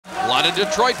lot of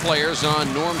Detroit players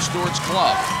on Norm Stewart's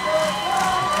club.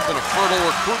 It's been a fertile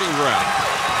recruiting ground.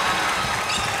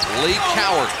 Lee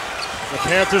Coward. The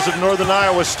Panthers of Northern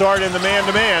Iowa start in the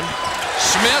man-to-man.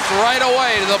 Smith right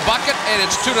away to the bucket, and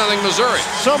it's 2-0 Missouri.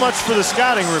 So much for the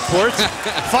scouting reports.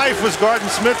 Fife was guarding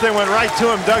Smith. They went right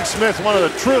to him. Doug Smith, one of the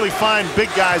truly fine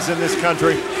big guys in this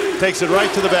country, takes it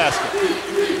right to the basket.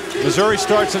 Missouri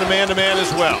starts in a man-to-man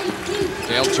as well.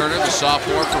 Dale Turner, the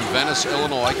sophomore from Venice,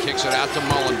 Illinois, kicks it out to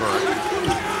Mullenberg.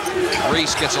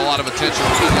 Reese gets a lot of attention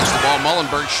when he gets the ball.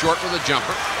 Mullenberg short with a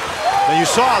jumper. Now you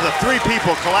saw the three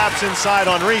people collapse inside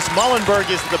on Reese. Mullenberg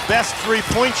is the best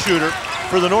three-point shooter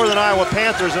for the Northern Iowa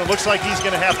Panthers, and it looks like he's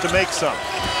going to have to make some.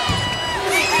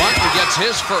 Bunton gets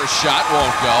his first shot,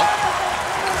 won't go.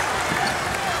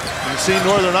 You see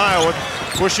Northern Iowa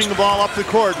pushing the ball up the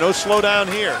court. No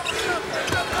slowdown here.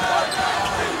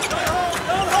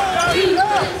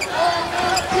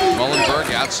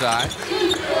 Mullenberg outside.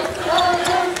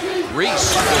 Reese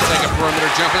will take a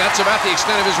perimeter jumper. That's about the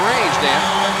extent of his range, Dan.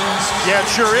 Yeah, it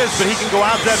sure is, but he can go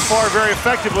out that far very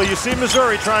effectively. You see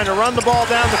Missouri trying to run the ball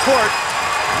down the court.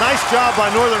 Nice job by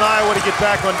Northern Iowa to get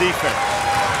back on defense.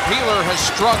 Peeler has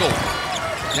struggled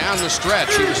down the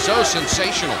stretch. He was so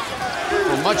sensational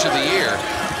for much of the year.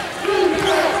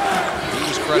 He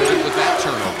was credited with that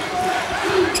turnover.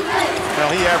 Well,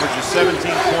 he averages 17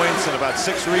 points and about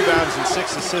 6 rebounds and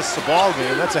 6 assists a ball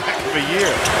game. That's a heck of a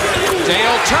year.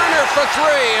 Dale Turner for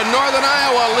three, and Northern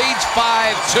Iowa leads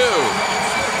 5-2.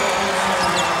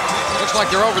 Looks like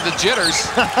they're over the jitters.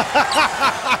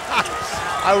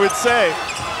 I would say.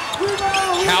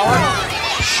 Coward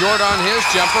short on his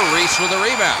jumper. Reese with a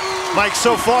rebound. Mike,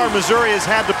 so far Missouri has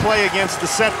had to play against the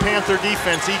set Panther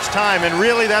defense each time, and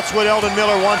really that's what Eldon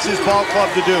Miller wants his ball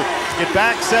club to do. Get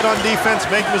back, set on defense,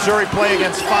 make Missouri play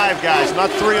against 5 guys,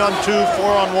 not 3-on-2,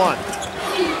 4-on-1.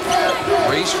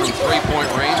 Reese from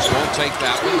three-point range won't take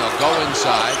that one. They'll go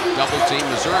inside, double team.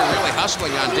 Missouri really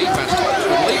hustling on defense,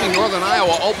 but leaving Northern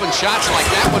Iowa open shots like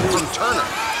that one from Turner.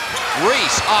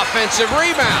 Reese, offensive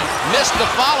rebound, missed the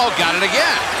follow, got it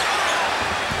again.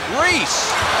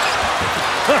 Reese.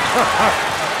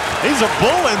 He's a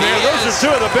bull in there. Those are two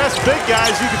of the best big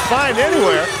guys you could find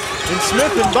anywhere in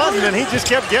Smith and Bunton, and he just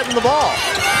kept getting the ball.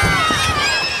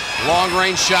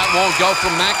 Long-range shot won't go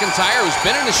from McIntyre, who's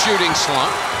been in a shooting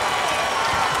slump.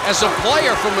 As a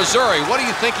player from Missouri, what are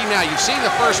you thinking now? You've seen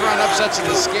the first-round upsets and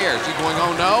the scares. You going,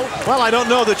 oh no? Well, I don't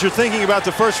know that you're thinking about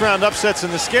the first-round upsets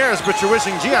and the scares, but you're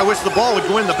wishing, gee, I wish the ball would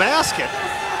go in the basket.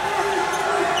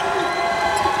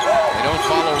 They don't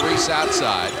follow Reese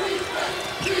outside.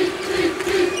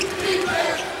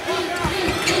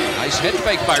 Nice head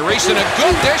fake by Reese, and a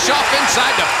good dish off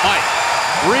inside to Fife.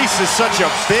 Reese is such a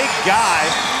big guy.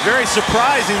 Very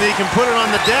surprising that he can put it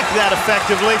on the deck that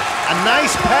effectively. A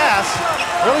nice pass.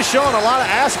 Really showing a lot of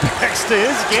aspects to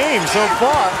his game so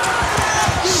far.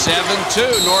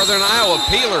 7-2 Northern Iowa.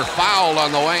 Peeler fouled on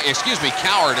the way. Excuse me,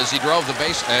 Coward as he drove the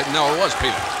base. No, it was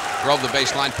Peeler. Drove the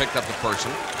baseline, picked up the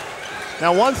personal.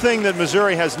 Now, one thing that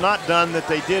Missouri has not done that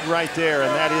they did right there,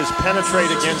 and that is penetrate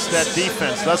against that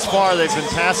defense. Thus far, they've been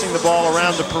passing the ball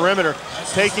around the perimeter,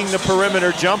 taking the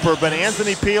perimeter jumper, but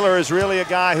Anthony Peeler is really a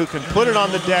guy who can put it on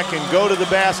the deck and go to the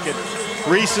basket.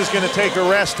 Reese is going to take a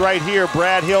rest right here.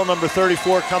 Brad Hill, number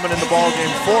 34, coming in the ballgame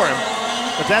for him.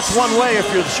 But that's one way. If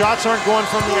your shots aren't going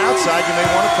from the outside, you may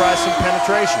want to try some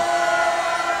penetration.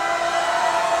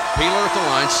 Peeler at the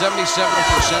line,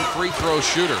 77% free throw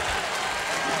shooter.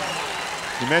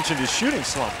 You mentioned his shooting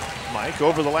slump, Mike.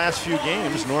 Over the last few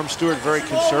games, Norm Stewart very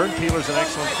concerned. Peeler's an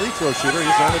excellent free throw shooter.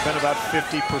 He's only been about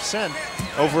 50%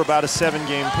 over about a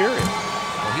 7-game period.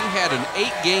 Well, he had an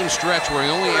 8-game stretch where he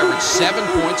only averaged 7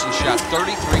 points and shot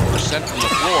 33% from the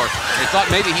floor. They thought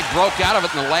maybe he broke out of it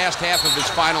in the last half of his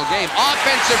final game.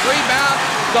 Offensive rebound,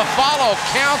 the follow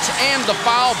counts, and the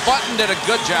foul. Bunton did a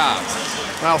good job.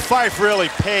 Well, Fife really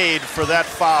paid for that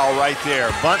foul right there.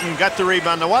 Bunton got the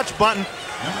rebound. Now watch Bunton.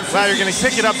 Well, you're going to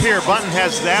pick it up here. Bunton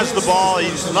has the ball.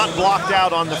 He's not blocked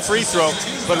out on the free throw.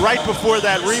 But right before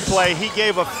that replay, he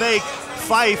gave a fake.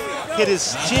 Fife hit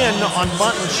his chin on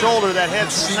Bunton's shoulder. That head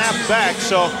snapped back.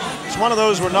 So it's one of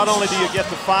those where not only do you get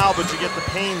the foul, but you get the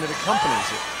pain that accompanies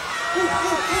it.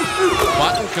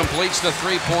 Bunton completes the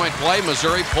three-point play.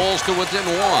 Missouri pulls to within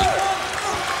 1.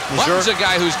 Bunton's a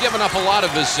guy who's given up a lot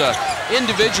of his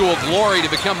individual glory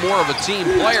to become more of a team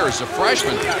player as a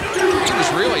freshman. He was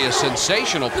really a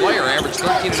sensational player, averaged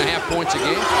 13.5 points a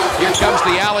game. Here comes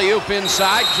the alley-oop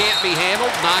inside, can't be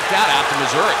handled, knocked out to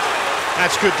Missouri.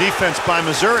 That's good defense by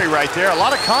Missouri right there. A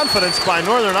lot of confidence by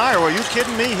Northern Iowa. Are you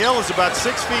kidding me? Hill is about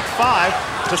 6'5"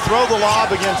 to throw the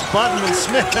lob against Bunton and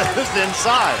Smith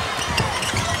inside.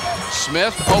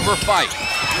 Smith over Fife.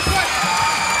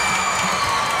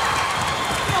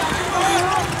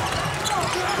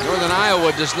 Northern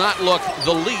Iowa does not look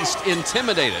the least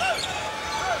intimidated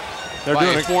They're by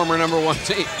doing a former #1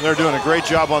 team. They're doing a great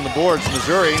job on the boards.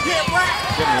 Missouri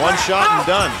getting one shot and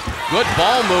done. Good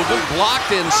ball movement,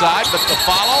 blocked inside, but the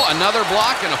follow, another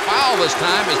block and a foul this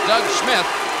time as Doug Smith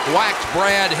whacked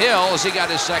Brad Hill as he got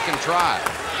his second try.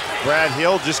 Brad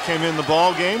Hill just came in the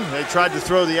ball game. They tried to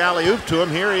throw the alley-oop to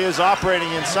him. Here he is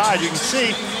operating inside. You can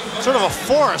see sort of a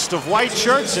forest of white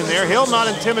shirts in there. Hill not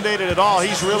intimidated at all.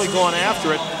 He's really going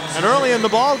after it. And early in the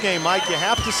ball game, Mike, you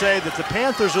have to say that the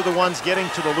Panthers are the ones getting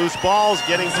to the loose balls,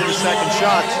 getting to the second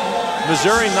shots.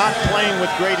 Missouri not playing with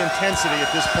great intensity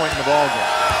at this point in the ball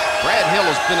game. Brad Hill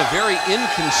has been a very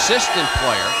inconsistent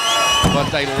player,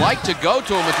 but they like to go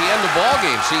to him at the end of ball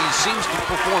games. He seems to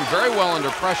perform very well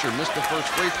under pressure. Missed the first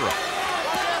free throw.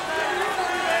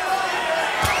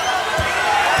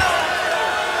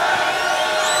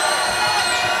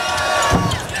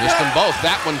 Missed them both.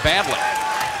 That one badly.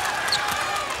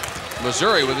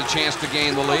 Missouri with a chance to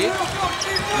gain the lead.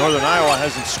 Northern Iowa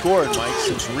hasn't scored, Mike,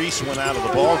 since Reese went out of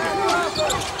the ball game.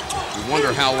 You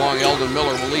wonder how long Eldon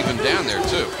Miller will leave him down there,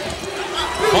 too.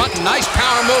 Bunton, nice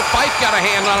power move. Fife got a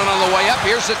hand on it on the way up.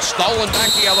 Here's it stolen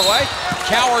back the other way.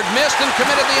 Coward missed and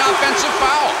committed the offensive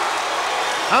foul.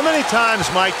 How many times,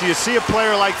 Mike, do you see a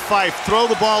player like Fife throw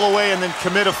the ball away and then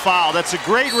commit a foul? That's a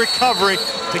great recovery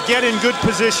to get in good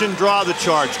position, draw the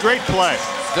charge. Great play.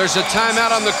 There's a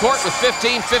timeout on the court with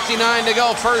 15:59 to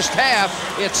go first half.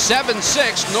 It's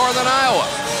 7-6 Northern Iowa.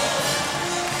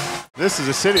 This is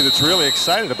a city that's really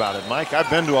excited about it, Mike. I've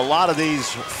been to a lot of these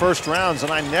first rounds,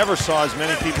 and I never saw as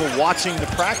many people watching the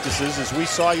practices as we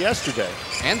saw yesterday.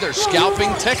 And they're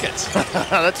scalping tickets.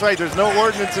 That's right. There's no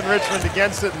ordinance in Richmond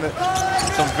against it, and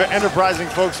some enterprising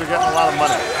folks are getting a lot of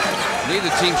money.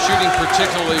 Neither team shooting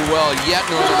particularly well yet.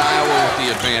 Northern Iowa with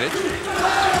the advantage.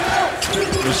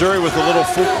 Missouri with a little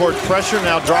full court pressure,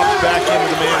 now drops back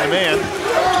into the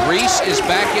man-to-man. Reese is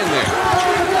back in there.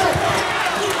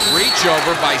 Reach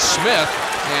over by Smith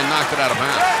and knocked it out of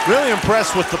bounds. Really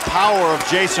impressed with the power of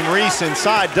Jason Reese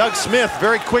inside. Doug Smith,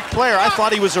 very quick player. I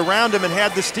thought he was around him and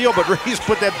had the steal, but Reese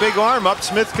put that big arm up.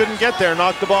 Smith couldn't get there,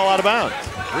 knocked the ball out of bounds.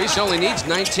 Reese only needs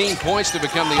 19 points to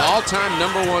become the all-time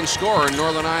 #1 scorer in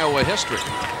Northern Iowa history.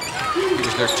 He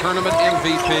was their tournament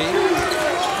MVP.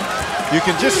 You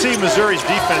can just see Missouri's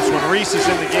defense when Reese is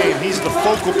in the game. He's the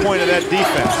focal point of that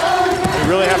defense. You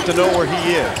really have to know where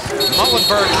he is.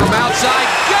 Mullenberg from outside,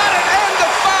 got it, and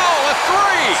the foul, a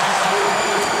three!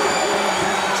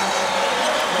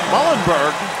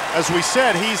 Mullenberg, as we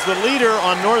said, he's the leader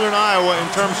on Northern Iowa in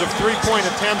terms of three-point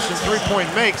attempts and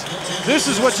three-point makes. This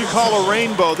is what you call a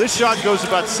rainbow. This shot goes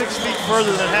about 6 feet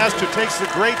further than it has to. Takes the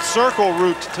great circle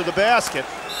route to the basket.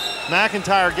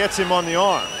 McIntyre gets him on the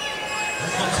arm.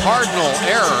 Cardinal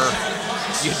error.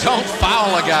 You don't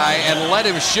foul a guy and let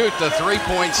him shoot the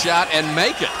three-point shot and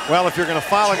make it. Well, if you're going to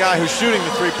foul a guy who's shooting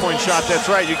the three-point shot, that's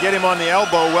right. You get him on the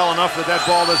elbow well enough that that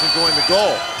ball doesn't go in the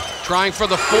goal. Trying for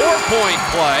the four-point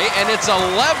play, and it's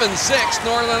 11-6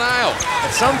 Northern Iowa.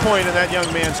 At some point in that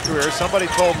young man's career, somebody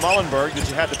told Mullenberg that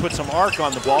you had to put some arc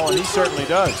on the ball, and he certainly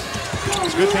does.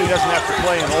 It's a good thing he doesn't have to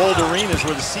play in old arenas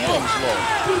where the ceiling's low.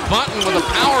 Bunton with a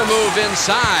power move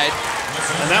inside.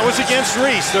 And that was against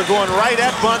Reese. They're going right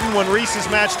at Bunton when Reese is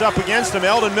matched up against him.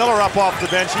 Eldon Miller up off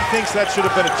the bench. He thinks that should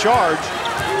have been a charge.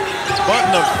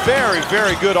 Bunton, a very,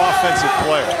 very good offensive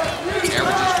player.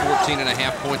 Averages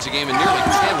 14.5 points a game and nearly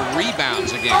 10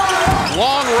 rebounds a game.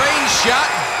 Long range shot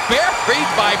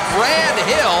buried by Brad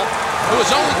Hill, who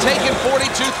has only taken 42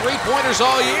 three-pointers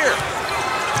all year.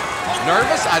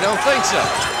 Nervous? I don't think so.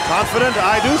 Confident?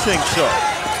 I do think so.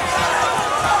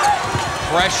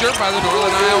 Pressure by the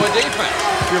Northern Iowa defense.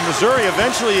 If you're Missouri,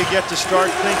 eventually you get to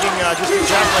start thinking just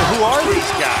exactly who are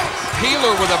these guys?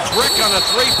 Peeler with a brick on a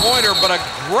three-pointer, but a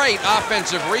great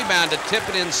offensive rebound to tip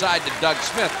it inside to Doug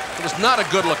Smith. It was not a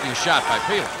good-looking shot by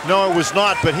Peeler. No, it was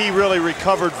not, but he really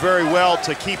recovered very well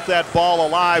to keep that ball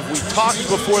alive. We talked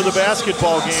before the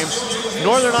basketball game.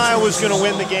 Northern Iowa is going to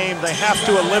win the game. They have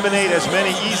to eliminate as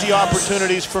many easy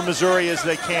opportunities for Missouri as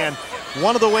they can.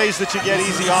 One of the ways that you get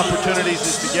easy opportunities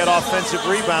is to get offensive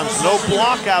rebounds. No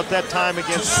block out that time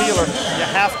against Peeler. You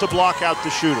have to block out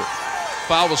the shooter.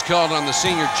 Foul was called on the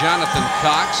senior Jonathan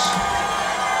Cox.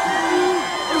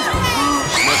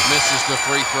 Smith misses the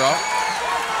free throw.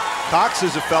 Cox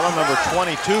is a fellow, number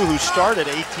 22, who started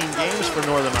 18 games for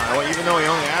Northern Iowa. Even though he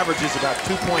only averages about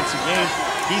 2 points a game,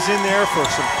 he's in there for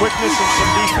some quickness and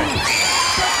some defense.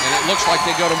 And it looks like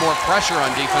they go to more pressure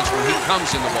on defense when he comes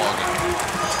in the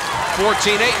ballgame.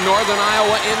 14-8, Northern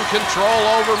Iowa in control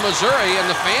over Missouri, and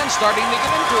the fans starting to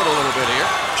get into it a little bit here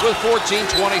with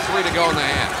 14:23 to go in the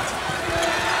half.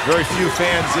 Very few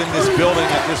fans in this building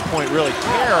at this point really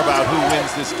care about who wins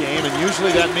this game, and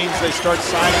usually that means they start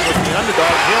siding with the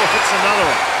underdog. Hill hits another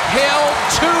one. Hill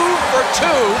 2 for 2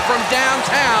 from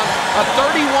downtown, a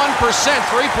 31%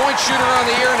 three-point shooter on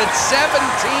the year, and it's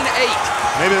 17-8.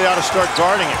 Maybe they ought to start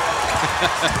guarding it.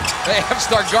 They have to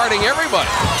start guarding everybody.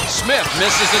 Smith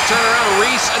misses the turnaround.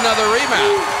 Reese, another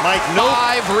rebound. Mike,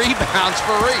 5 rebounds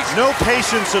for Reese. No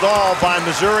patience at all by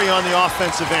Missouri on the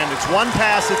offensive end. It's one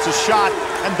pass, it's a shot,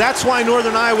 and that's why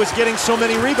Northern Iowa is getting so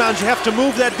many rebounds. You have to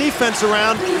move that defense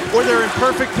around, or they're in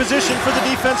perfect position for the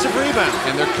defensive rebound.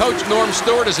 And their coach, Norm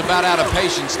Stewart, is about out of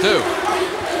patience, too.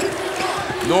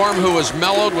 Norm, who is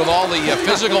mellowed with all the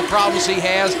physical problems he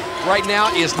has right now,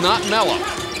 is not mellow.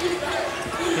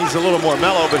 He's a little more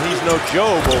mellow, but he's no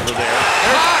Job over there.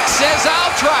 Cox says,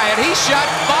 I'll try it. He shot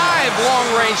 5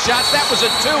 long-range shots. That was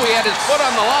a 2. He had his foot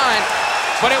on the line,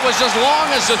 but it was as long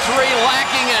as a 3,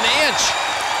 lacking an inch.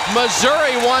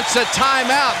 Missouri wants a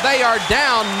timeout. They are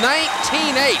down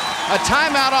 19-8. A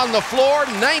timeout on the floor,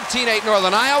 19-8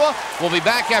 Northern Iowa. We'll be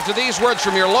back after these words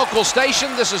from your local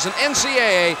station. This is an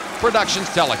NCAA Productions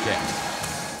telecast.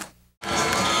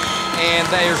 And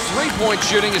their three-point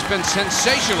shooting has been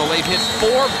sensational. They've hit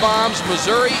 4 bombs.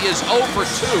 Missouri is 0 for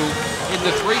 2 in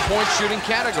the three-point shooting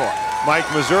category. Mike,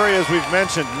 Missouri, as we've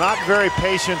mentioned, not very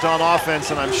patient on offense,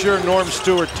 and I'm sure Norm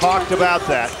Stewart talked about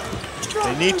that.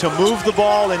 They need to move the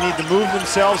ball. They need to move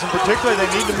themselves, and particularly they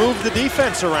need to move the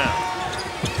defense around.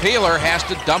 Peeler has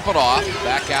to dump it off.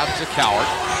 Back out to Coward.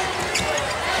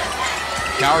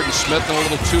 Coward and Smith in a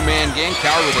little 2-man game.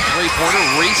 Coward with a three-pointer.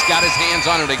 Reese got his hands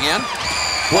on it again.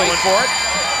 Wait for it.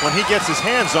 When he gets his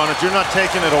hands on it, you're not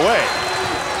taking it away.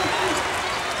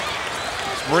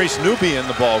 It's Maurice Newby in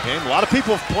the ball game. A lot of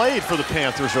people have played for the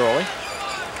Panthers early.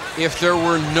 If there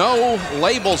were no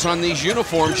labels on these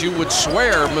uniforms, you would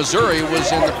swear Missouri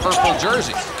was in the purple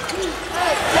jerseys.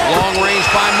 Long range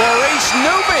by Maurice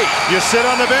Newby. You sit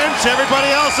on the bench,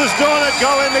 everybody else is doing it.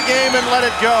 Go in the game and let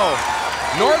it go.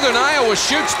 Northern Iowa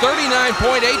shoots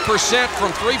 39.8%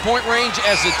 from three-point range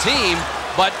as a team.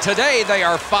 But today they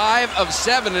are 5 of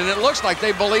 7, and it looks like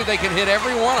they believe they can hit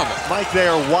every one of them. Mike, they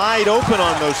are wide open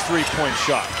on those three-point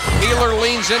shots. Peeler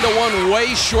leans into one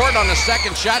way short on the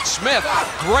second shot. Smith,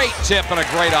 great tip and a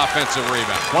great offensive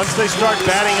rebound. Once they start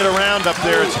batting it around up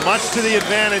there, it's much to the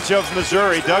advantage of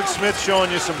Missouri. Doug Smith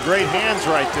showing you some great hands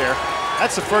right there.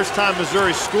 That's the first time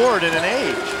Missouri scored in an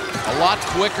age. A lot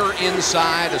quicker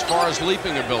inside as far as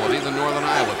leaping ability than Northern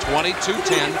Iowa.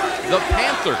 22-10, the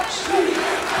Panthers.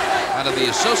 Out of the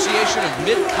Association of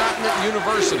Mid-Continent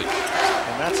Universities.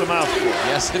 And that's a mouthful.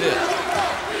 Yes, it is.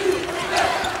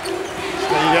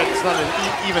 It's not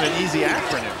even an easy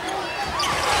acronym.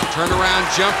 Turnaround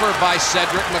jumper by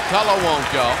Cedric McCullough won't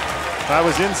go. I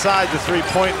was inside the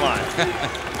three-point line.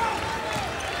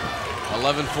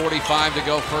 11:45 to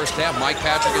go first half. Mike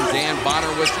Patrick and Dan Bonner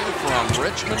with you from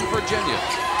Richmond, Virginia.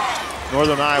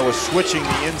 Northern Iowa switching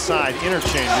the inside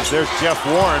interchanges. There's Jeff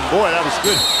Warren. Boy, that was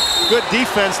good. Good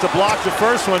defense to block the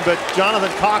first one, but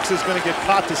Jonathan Cox is going to get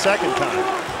caught the second time.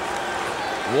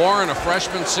 Warren, a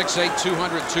freshman, 6'8",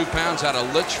 202 pounds, out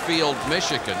of Litchfield,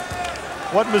 Michigan.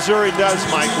 What Missouri does,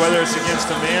 Mike, whether it's against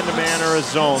a man-to-man or a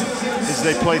zone, is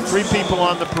they play 3 people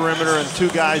on the perimeter and 2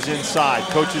 guys inside.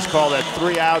 Coaches call that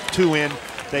 3 out, 2 in.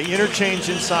 They interchange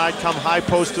inside, come high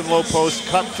post and low post,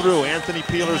 cut through. Anthony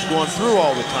Peeler's going through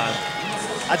all the time.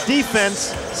 A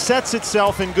defense sets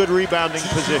itself in good rebounding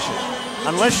position.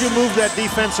 Unless you move that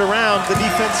defense around, the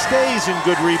defense stays in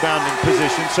good rebounding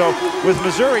position. So with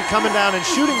Missouri coming down and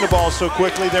shooting the ball so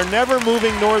quickly, they're never moving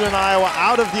Northern Iowa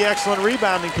out of the excellent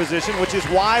rebounding position, which is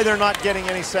why they're not getting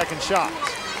any second shots.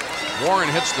 Warren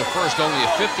hits the first, only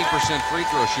a 50% free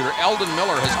throw shooter. Eldon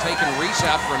Miller has taken Reese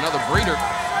out for another breather,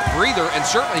 and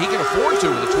certainly he can afford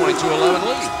to with a 22-11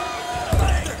 lead.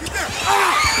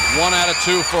 1 out of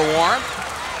 2 for Warren.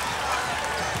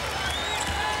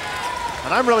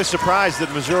 And I'm really surprised that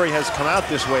Missouri has come out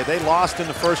this way. They lost in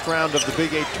the first round of the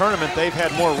Big 8 tournament. They've had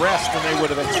more rest than they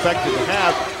would have expected to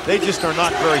have. They just are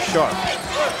not very sharp.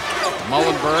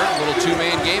 Mullenberg, little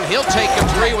 2-man game. He'll take a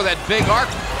 3 with that big arc,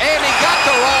 and he got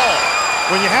the roll.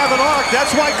 When you have an arc,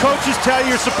 that's why coaches tell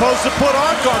you you're supposed to put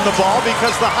arc on the ball,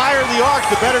 because the higher the arc,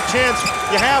 the better chance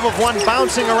you have of one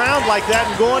bouncing around like that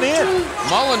and going in.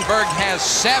 Mullenberg has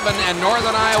 7, and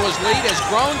Northern Iowa's lead has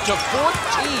grown to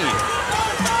 14.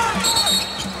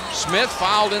 Smith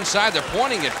fouled inside. They're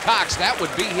pointing at Cox. That would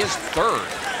be his 3rd.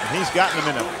 And he's gotten him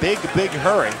in a big, big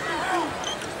hurry.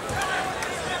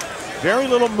 Very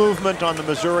little movement on the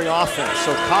Missouri offense.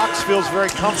 So Cox feels very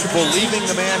comfortable leaving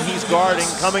the man he's guarding,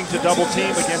 coming to double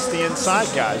team against the inside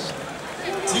guys.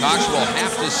 Cox will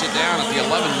have to sit down at the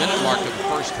 11-minute mark of the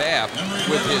first half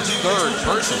with his third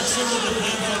personal.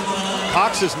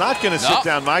 Cox is not going to sit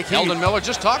down, Mike. Eldon Miller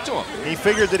just talked to him. He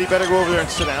figured that he better go over there and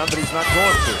sit down, but he's not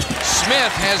going to.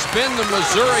 Smith has been the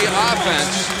Missouri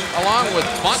offense along with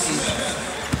Bunton.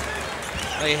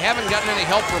 They haven't gotten any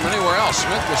help from anywhere else.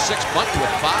 Smith with 6, Bunton with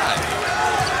 5.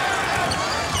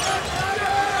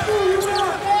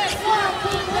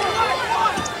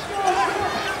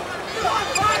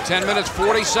 10 minutes,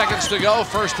 40 seconds to go.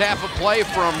 First half of play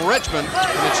from Richmond.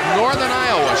 And it's Northern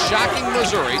Iowa shocking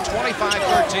Missouri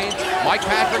 25-13. Mike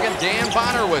Patrick and Dan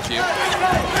Bonner with you.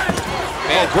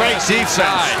 Great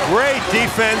defense. Great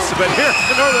defense, but here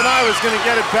Northern Iowa's going to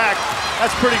get it back.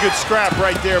 That's pretty good scrap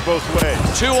right there both ways.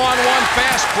 2-on-1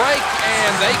 fast break,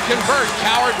 and they convert.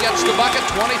 Coward gets the bucket,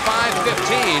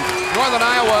 25-15. Northern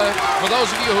Iowa, for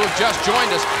those of you who have just joined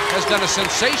us, has done a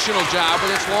sensational job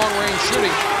with its long-range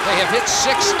shooting. They have hit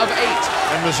 6 of 8.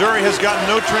 And Missouri has gotten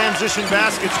no transition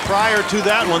baskets prior to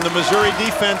that one. The Missouri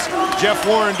defense, Jeff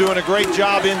Warren doing a great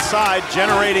job inside,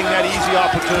 generating that easy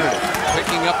opportunity.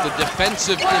 Picking up the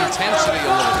defensive intensity a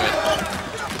little bit.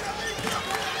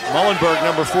 Mullenberg,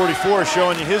 number 44,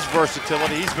 showing you his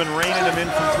versatility. He's been reining him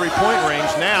in from three-point range.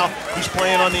 Now he's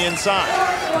playing on the inside.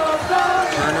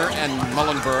 Turner and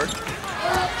Mullenberg.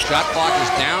 Shot clock is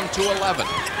down to 11.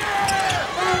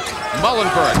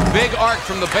 Mullenberg, big arc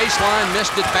from the baseline,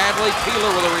 missed it badly.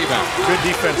 Peeler with a rebound. Good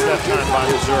defense that time by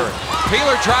Missouri.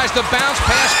 Peeler tries to bounce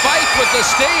pass, Fife with the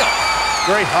steal.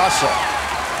 Great hustle.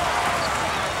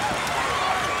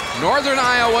 Northern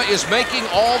Iowa is making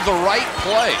all the right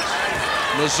plays.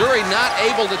 Missouri not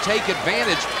able to take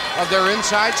advantage of their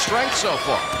inside strength so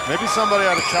far. Maybe somebody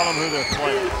ought to tell them who they're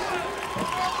playing.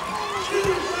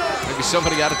 Maybe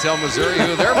somebody ought to tell Missouri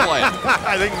who they're playing.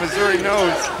 I think Missouri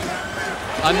knows.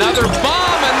 Another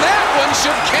bomb, and that one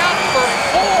should count for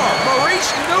 4.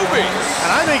 Maurice Newby.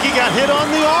 And I think he got hit on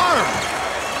the arm.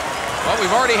 Well,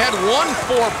 we've already had 1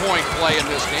 4-point play in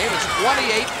this game. It's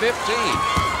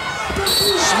 28-15.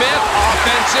 Smith,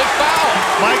 offensive foul.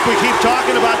 Mike, we keep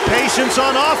talking about patience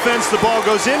on offense. The ball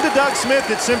goes into Doug Smith.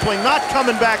 It's simply not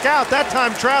coming back out. That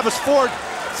time, Travis Ford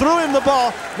threw him the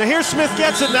ball. Now here Smith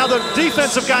gets it. Now the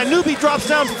defensive guy, Newby, drops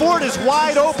down. Ford is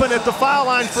wide open at the foul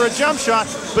line for a jump shot,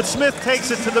 but Smith takes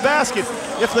it to the basket.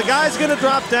 If the guy's going to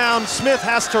drop down, Smith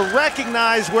has to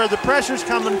recognize where the pressure's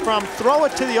coming from, throw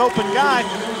it to the open guy.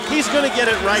 He's going to get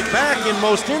it right back in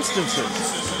most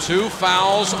instances. 2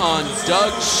 fouls on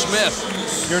Doug Smith.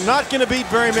 You're not going to beat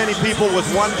very many people with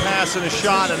 1 pass and a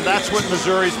shot, and that's what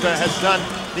Missouri has done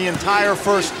the entire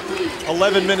first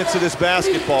 11 minutes of this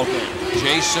basketball game.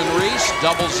 Jason Reese,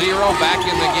 0-0 back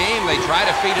in the game. They try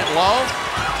to feed it low.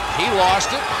 He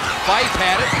lost it. Fife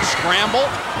had it. Scramble.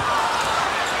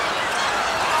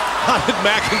 How did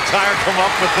McIntyre come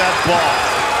up with that ball?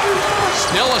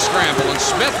 Still a scramble, and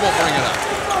Smith will bring it up.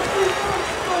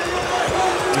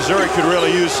 Missouri could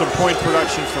really use some point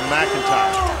production from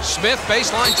McIntyre. Smith,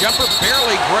 baseline jumper,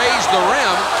 barely grazed the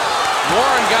rim.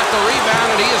 Warren got the rebound,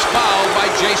 and he is fouled by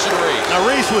Jason Reese. Now,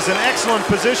 Reese was in excellent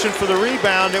position for the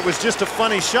rebound. It was just a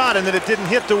funny shot in that it didn't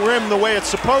hit the rim the way it's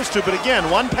supposed to. But again,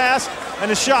 1 pass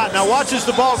and a shot. Now watch as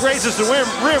the ball grazes the rim.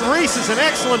 Reese is in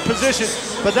excellent position,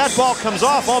 but that ball comes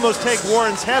off, almost take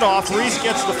Warren's head off. Reese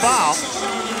gets the foul.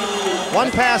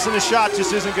 1 pass and a shot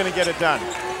just isn't going to get it done.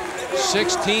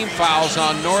 16 fouls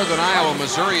on Northern Iowa.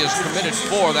 Missouri has committed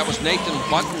 4. That was Nathan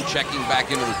Bunton checking back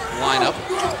into the lineup.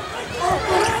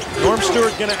 Norm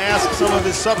Stewart going to ask some of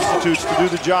his substitutes to do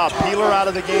the job. Peeler out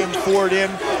of the game, Ford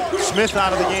in. Smith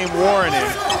out of the game, Warren in.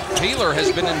 Peeler has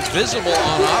been invisible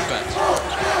on offense.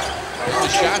 The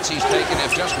only shots he's taken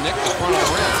have just nicked the front of the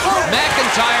rim.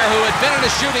 McIntyre, who had been in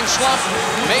a shooting slump,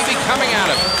 may be coming out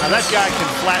of it. Now that guy can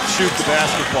flat shoot the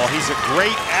basketball. He's a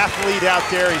great athlete out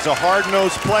there. He's a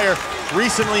hard-nosed player.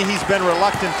 Recently, he's been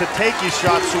reluctant to take his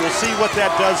shots, so we'll see what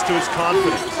that does to his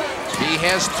confidence. He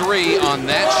has 3 on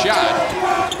that shot,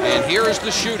 and here is the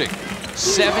shooting.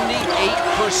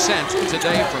 78%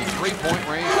 today from 3-point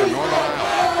range for Northern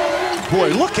Iowa. Boy,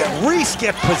 look at Reese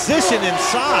get position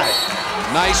inside.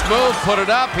 Nice move, put it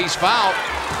up, he's fouled.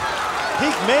 He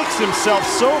makes himself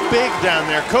so big down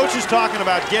there. Coach is talking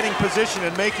about getting position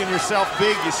and making yourself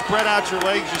big. You spread out your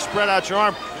legs, you spread out your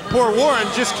arm. Poor Warren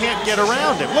just can't get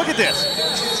around him. Look at this.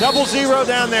 0-0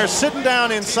 down there, sitting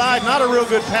down inside. Not a real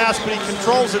good pass, but he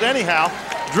controls it anyhow.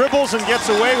 Dribbles and gets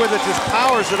away with it, just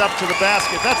powers it up to the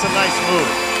basket. That's a nice move.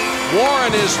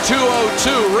 Warren is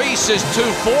 202, Reese is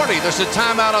 240. There's a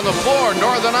timeout on the floor.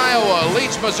 Northern Iowa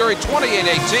leads Missouri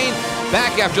 28-18.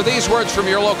 Back after these words from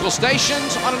your local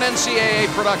stations on an NCAA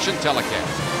production telecast.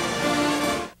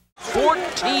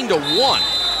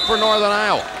 14-1 for Northern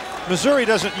Iowa. Missouri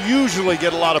doesn't usually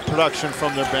get a lot of production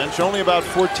from their bench, only about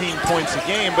 14 points a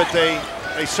game, but they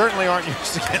certainly aren't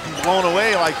used to getting blown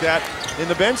away like that in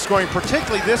the bench scoring,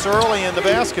 particularly this early in the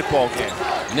basketball game.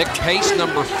 Nick Pace,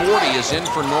 number 40, is in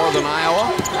for Northern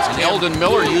Iowa. And Eldon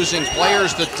Miller using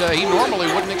players that he normally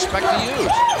wouldn't expect to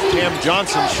use. Cam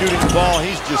Johnson shooting the ball,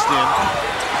 he's just in.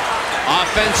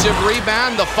 Offensive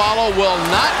rebound, the follow will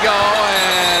not go,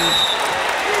 and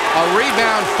a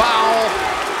rebound foul.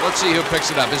 Let's see who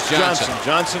picks it up. It's Johnson.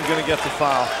 Johnson going to get the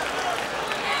foul.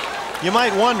 You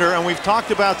might wonder, and we've talked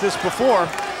about this before,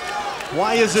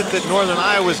 why is it that Northern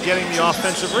Iowa is getting the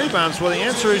offensive rebounds? Well, the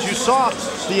answer is you saw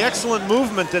the excellent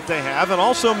movement that they have, and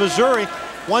also Missouri,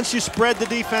 once you spread the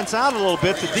defense out a little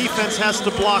bit, the defense has to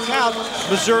block out.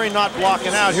 Missouri not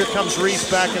blocking out. Here comes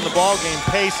Reese back in the ball game.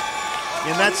 Pace,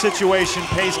 in that situation,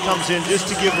 Pace comes in just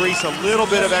to give Reese a little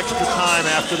bit of extra time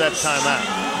after that timeout.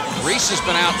 Reese has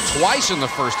been out twice in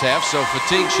the first half, so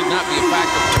fatigue should not be a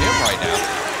factor for him right now.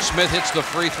 Smith hits the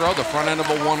free throw, the front end of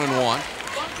a 1-and-1.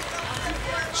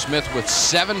 Smith with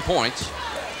 7 points.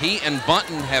 He and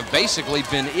Bunton have basically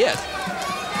been it.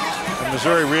 And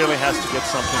Missouri really has to get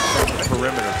something from the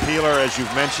perimeter. Peeler, as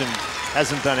you've mentioned,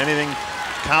 hasn't done anything.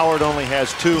 Coward only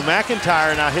has 2.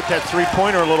 McIntyre now hit that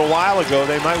three-pointer a little while ago.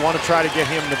 They might want to try to get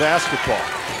him the basketball.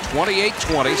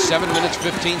 28-20, 7 minutes,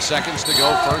 15 seconds to go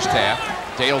first half.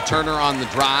 Dale Turner on the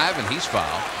drive, and he's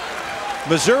fouled.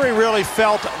 Missouri really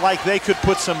felt like they could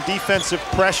put some defensive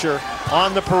pressure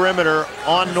on the perimeter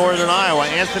on Northern Iowa.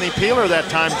 Anthony Peeler that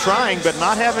time trying, but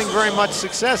not having very much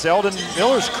success. Eldon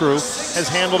Miller's crew has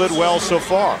handled it well so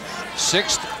far.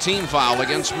 6th team foul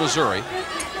against Missouri.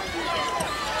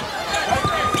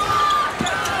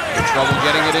 Trouble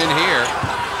getting it in here.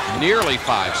 Nearly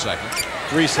 5 seconds.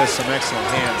 Reese has some excellent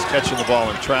hands catching the ball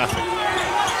in traffic.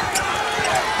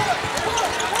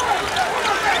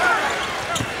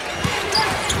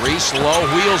 Reese low,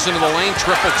 wheels into the lane,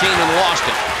 triple team, and lost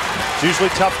it. It's usually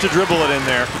tough to dribble it in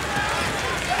there.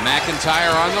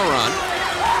 McIntyre on the run.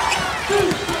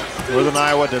 Northern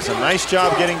Iowa does a nice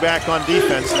job getting back on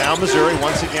defense. Now Missouri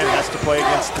once again has to play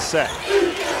against the set.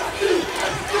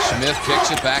 Smith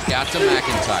kicks it back out to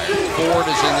McIntyre. Ford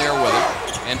is in there with him.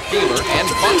 And Peeler and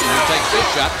Bunton, who takes his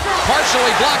shot.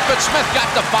 Partially blocked, but Smith got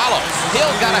the follow.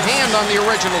 Hill got a hand on the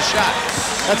original shot.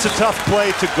 That's a tough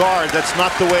play to guard. That's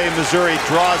not the way Missouri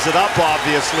draws it up,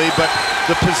 obviously, but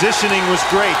the positioning was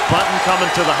great. Bunton coming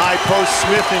to the high post.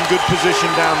 Smith in good position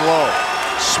down low.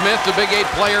 Smith, the Big 8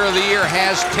 Player of the Year,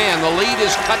 has 10. The lead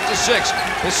is cut to 6.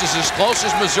 This is as close as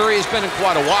Missouri has been in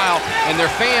quite a while, and their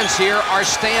fans here are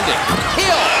standing.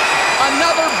 Hill,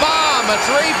 another bomb, a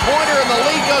three-pointer, and the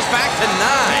lead goes back to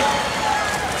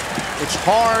 9. It's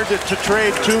hard to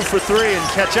trade 2 for 3 and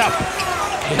catch up.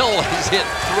 Hill has hit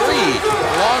 3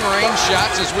 long-range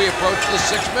shots as we approach the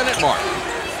 6-minute mark.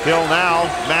 Hill now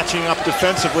matching up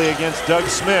defensively against Doug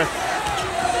Smith.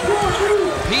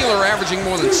 Peeler, averaging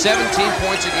more than 17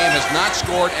 points a game, has not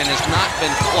scored and has not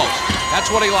been close.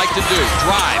 That's what he liked to do,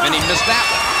 drive, and he missed that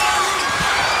one.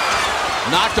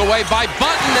 Knocked away by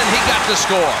Bunton, and he got the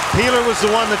score. Peeler was the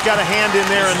one that got a hand in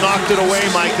there and knocked it away,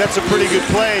 Mike. That's a pretty good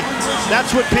play.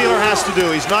 That's what Peeler has to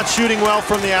do. He's not shooting well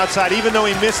from the outside. Even though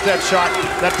he missed that shot,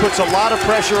 that puts a lot of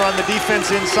pressure on the defense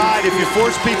inside. If you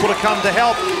force people to come to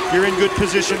help, you're in good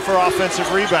position for offensive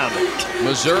rebounding.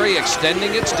 Missouri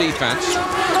extending its defense.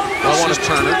 This is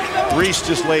Turner. Reese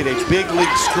just laid a big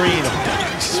league screen on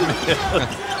Smith.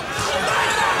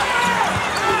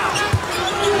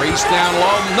 Reese down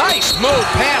low. Nice move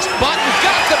past Bunton.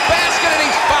 Got the basket, and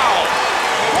he's fouled.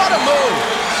 What a move.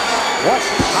 What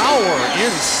power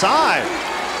inside.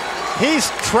 He's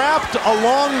trapped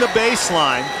along the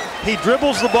baseline. He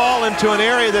dribbles the ball into an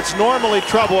area that's normally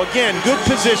trouble. Again, good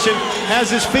position, has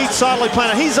his feet solidly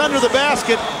planted. He's under the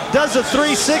basket, does a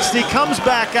 360, comes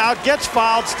back out, gets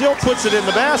fouled, still puts it in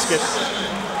the basket.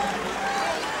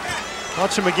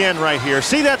 Watch him again right here.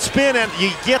 See that spin, and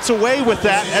he gets away with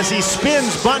that as he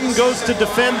spins. Bunton goes to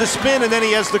defend the spin, and then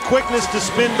he has the quickness to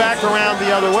spin back around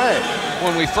the other way.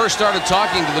 When we first started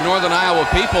talking to the Northern Iowa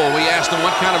people, we asked them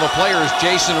what kind of a player is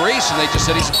Jason Reese, and they just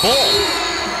said he's a bull.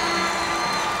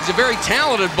 He's a very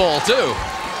talented bull, too.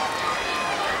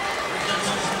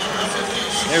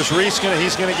 There's Reese,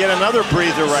 he's gonna get another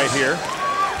breather right here.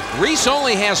 Reese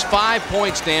only has 5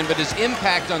 points, Dan, but his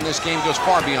impact on this game goes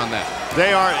far beyond that.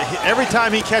 They are, every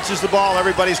time he catches the ball,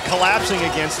 everybody's collapsing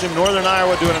against him. Northern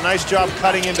Iowa doing a nice job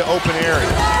cutting into open areas.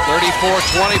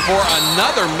 34-24,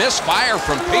 another misfire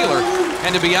from Peeler.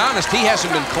 And to be honest, he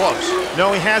hasn't been close.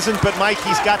 No, he hasn't, but Mike,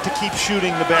 he's got to keep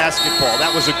shooting the basketball.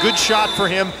 That was a good shot for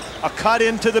him, a cut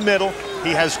into the middle.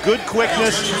 He has good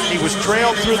quickness. He was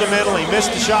trailed through the middle. He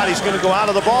missed the shot. He's going to go out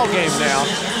of the ball game now.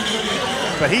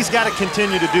 But he's got to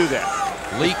continue to do that.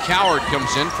 Lee Coward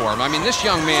comes in for him. I mean, this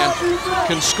young man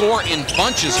can score in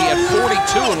bunches. He had 42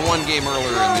 in one game earlier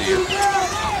in the year.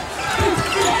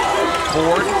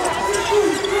 Ford.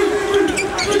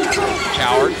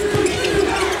 Coward.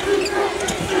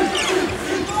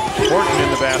 Horton in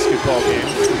the basketball game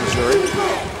for Missouri.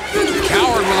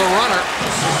 Coward with a runner.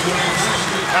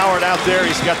 Coward out there,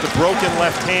 he's got the broken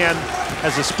left hand,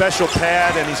 has a special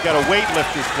pad, and he's got a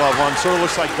weightlifter's glove on. Sort of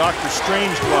looks like Dr.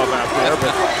 Strange glove out there,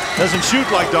 but doesn't shoot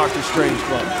like Dr. Strange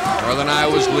glove. Northern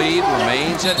Iowa's lead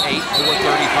remains at 8,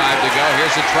 4:35 to go.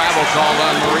 Here's a travel called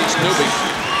on Maurice Newby.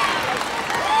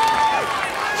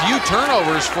 Few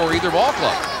turnovers for either ball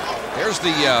club. There's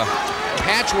the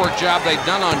patchwork job they've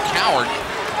done on Coward.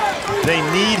 They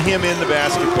need him in the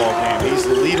basketball game. He's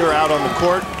the leader out on the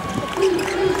court.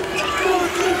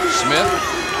 Smith,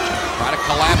 try to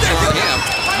collapse on him.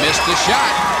 Missed the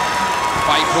shot.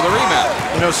 Fight for the rebound.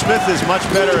 You know, Smith is much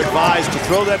better advised to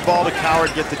throw that ball to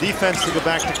Coward, get the defense to go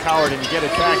back to Coward, and you get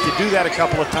it back. You do that a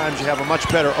couple of times, you have a much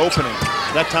better opening.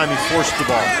 That time he forced the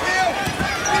ball.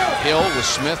 Hill with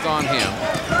Smith on him.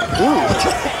 Ooh.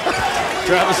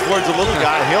 Travis Ford's a little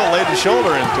guy. Hill laid the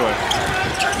shoulder into it.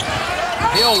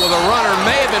 Hill with a runner,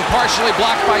 may have been partially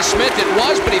blocked by Smith. It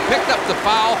was, but he picked up the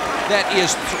foul. That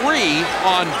is 3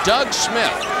 on Doug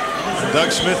Smith.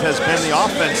 Doug Smith has been the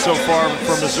offense so far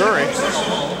for Missouri.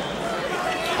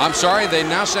 I'm sorry, they're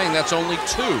now saying that's only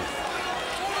 2.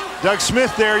 Doug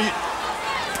Smith there,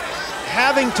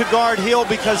 having to guard Hill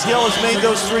because Hill has made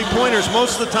those 3-pointers.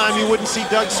 Most of the time you wouldn't see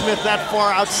Doug Smith that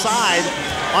far outside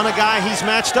on a guy he's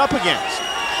matched up against.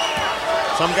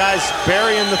 Some guys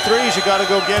burying the threes, you got to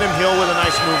go get him. Hill with a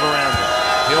nice move around him.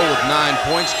 Hill with 9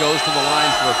 points goes to the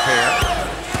line for a pair.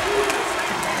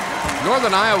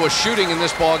 Northern Iowa shooting in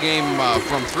this ball game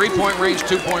from 3-point range,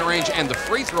 2-point range, and the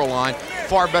free throw line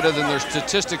far better than their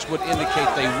statistics would indicate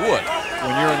they would.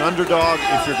 When you're an underdog,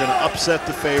 if you're going to upset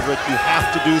the favorite, you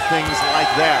have to do things like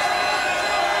that.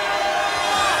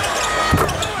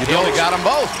 Hill got them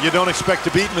both. You don't expect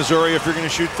to beat Missouri if you're going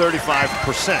to shoot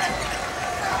 35%.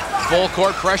 Full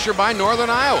court pressure by Northern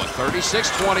Iowa.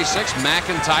 36-26.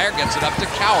 McIntyre gets it up to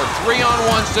Coward.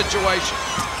 3-on-1 situation.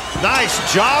 Nice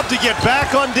job to get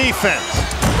back on defense.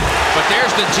 But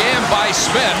there's the jam by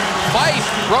Smith. Fife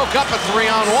broke up a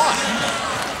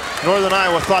 3-on-1. Northern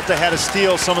Iowa thought they had a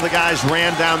steal. Some of the guys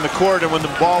ran down the court, and when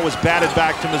the ball was batted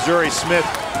back to Missouri, Smith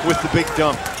with the big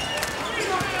dunk.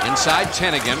 Inside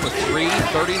 10 again with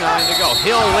 3:39 to go.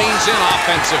 Hill leans in,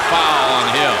 offensive foul on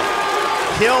Hill.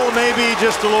 Hill maybe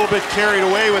just a little bit carried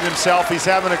away with himself. He's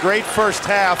having a great first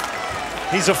half.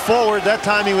 He's a forward. That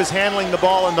time he was handling the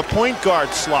ball in the point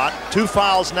guard slot. 2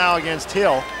 fouls now against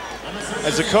Hill.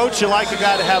 As a coach, you like a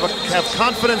guy to have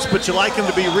confidence, but you like him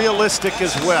to be realistic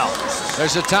as well.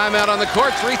 There's a timeout on the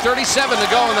court. 3:37 to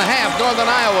go in the half. Northern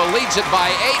Iowa leads it by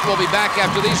 8. We'll be back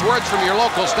after these words from your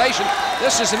local station.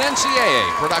 This is an NCAA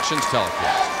Productions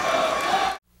telecast.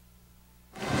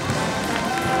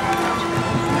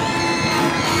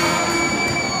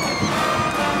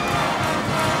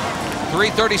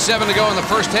 3:37 to go in the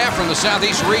first half from the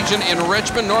Southeast region in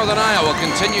Richmond. Northern Iowa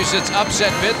continues its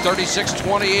upset bid,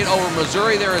 36-28 over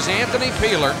Missouri. There is Anthony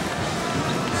Peeler,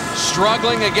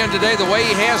 struggling again today the way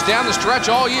he has down the stretch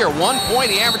all year. 1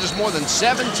 point, he averages more than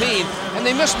 17, and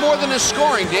they miss more than his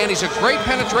scoring, Dan. He's a great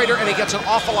penetrator, and he gets an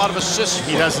awful lot of assists.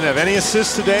 He doesn't have any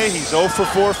assists today. He's 0 for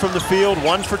 4 from the field,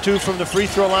 1 for 2 from the free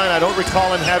throw line. I don't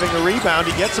recall him having a rebound.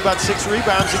 He gets about 6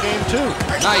 rebounds a game, too.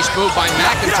 Nice move by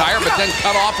McIntyre, but then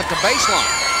cut off at the baseline.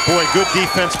 Boy, good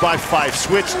defense by Fife.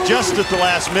 Switched just at the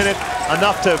last minute,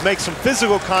 enough to make some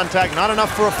physical contact, not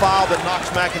enough for a foul, but knocks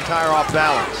McIntyre off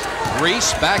balance.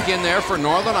 Reese back in there for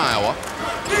Northern Iowa.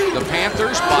 The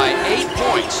Panthers by 8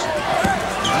 points.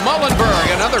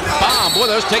 Mullenberg, another bomb. Boy,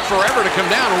 those take forever to come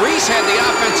down. Reese had the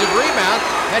offensive rebound,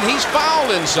 and he's fouled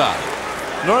inside.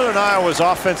 Northern Iowa's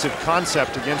offensive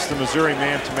concept against the Missouri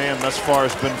man-to-man thus far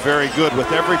has been very good.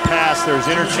 With every pass, there's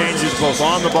interchanges both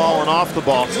on the ball and off the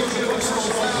ball.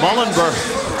 Mullenberg,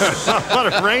 what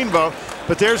a rainbow.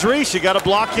 But there's Reese. You got to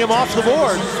block him off the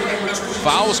board.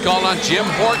 Foul was called on Jim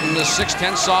Horton, the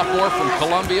 6'10 sophomore from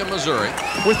Columbia, Missouri.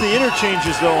 With the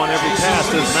interchanges, though, on every pass,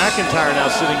 there's McIntyre now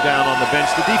sitting down on the bench.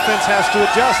 The defense has to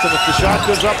adjust, and if the shot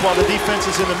goes up while the defense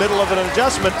is in the middle of an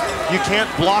adjustment, you can't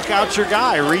block out your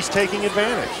guy. Reese taking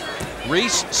advantage.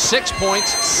 Reese, 6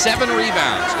 points, 7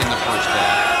 rebounds in the first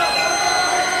half.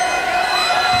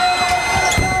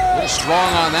 A little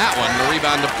strong on that one, the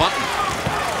rebound to Bunton.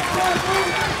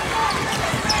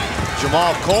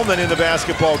 Jamal Coleman in the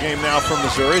basketball game now from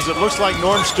Missouri. It looks like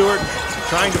Norm Stewart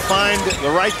trying to find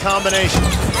the right combination.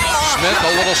 Smith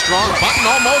a little strong. Bunton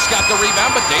almost got the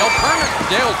rebound, but Dale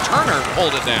Turner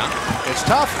pulled it down. It's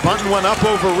tough. Bunton went up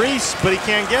over Reese, but he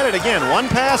can't get it. Again, one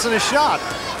pass and a shot.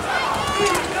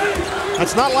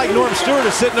 It's not like Norm Stewart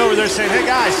is sitting over there saying, hey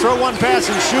guys, throw one pass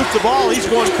and shoot the ball. He's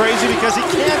going crazy because he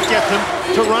can't get them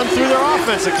to run through their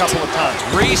offense a couple of times.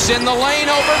 Reese in the lane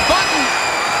over Bunton.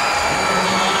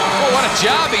 Oh, what a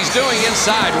job he's doing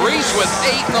inside. Reese with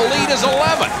 8 and the lead is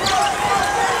 11.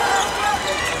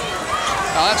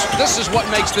 Now this is what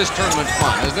makes this tournament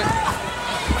fun, isn't it?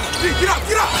 Get up,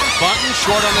 get up. Bunton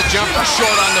short on the jumper,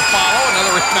 short on the follow.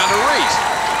 Another rebound to Reese.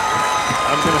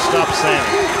 I'm going to stop saying it.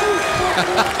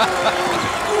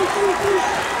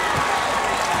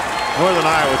 Northern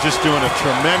Iowa just doing a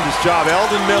tremendous job.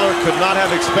 Eldon Miller could not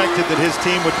have expected that his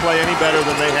team would play any better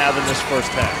than they have in this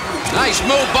first half. Nice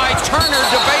move by Turner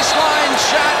to baseline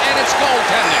shot, and it's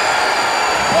goaltending.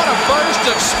 What a burst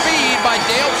of speed by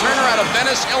Dale Turner out of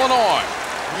Venice, Illinois.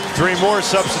 3 more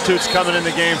substitutes coming in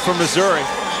the game from Missouri.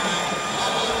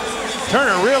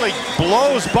 Turner really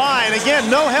blows by, and again,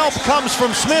 no help comes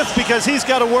from Smith because he's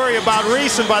got to worry about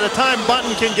Reese, and by the time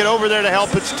Bunton can get over there to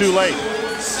help, it's too late.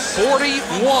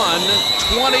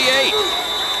 41-28.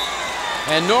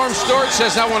 And Norm Stewart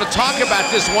says, I want to talk about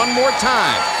this one more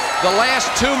time. The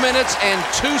last 2 minutes and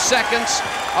 2 seconds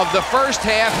of the first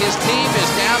half, his team is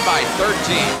down by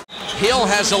 13. Hill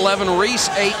has 11, Reese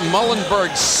 8,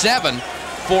 Mullenberg 7.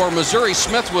 For Missouri,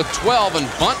 Smith with 12 and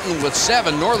Bunton with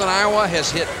 7. Northern Iowa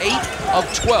has hit 8 of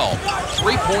 12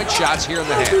 3-point shots here in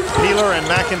the half. Peeler and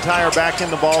McIntyre back in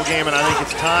the ball game, and I think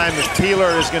it's time. If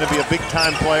Peeler is going to be a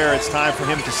big-time player, it's time for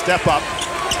him to step up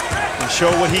and show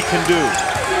what he can do.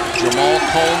 Jamal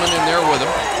Coleman in there with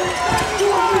him.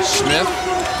 Smith.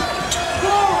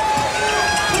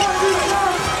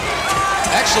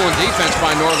 Excellent defense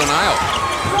by Northern Iowa.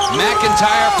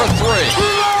 McIntyre for 3.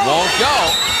 Won't go.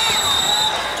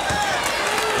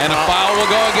 And a foul will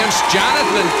go against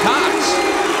Jonathan Cox.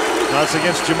 No, it's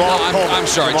against Jamal Coleman. I'm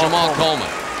sorry, Jamal Coleman.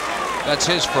 That's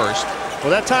his first. Well,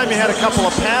 that time you had a couple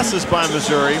of passes by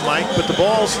Missouri, Mike, but the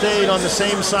ball stayed on the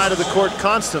same side of the court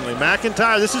constantly.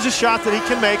 McIntyre, this is a shot that he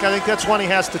can make. I think that's one he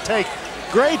has to take.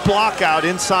 Great block out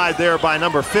inside there by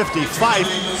number 50, Fife.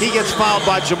 He gets fouled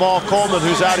by Jamal Coleman,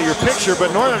 who's out of your picture,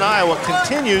 but Northern Iowa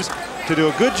continues to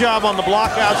do a good job on the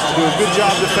blockouts, to do a good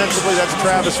job defensively. That's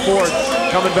Travis Ford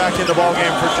coming back in the ballgame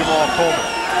for Jamal Coleman.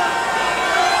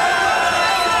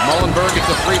 Mullenberg at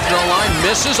the free throw line,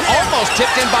 misses, almost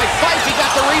tipped in by Fife. He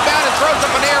got the rebound and throws up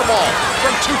an air ball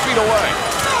from 2 feet away.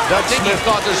 I think he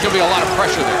thought there's going to be a lot of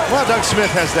pressure there. Well, Doug Smith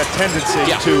has that tendency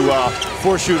to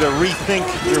force you to rethink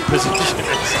your position.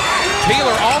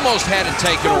 Peeler almost had it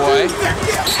taken away.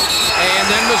 And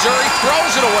then Missouri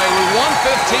throws it away with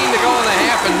 1:15 to go in the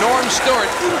half, and Norm Stewart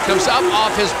comes up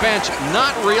off his bench,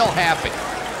 not real happy.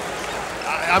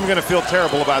 I'm going to feel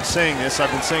terrible about saying this.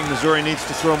 I've been saying Missouri needs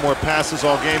to throw more passes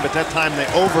all game, but that time they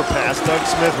overpassed. Doug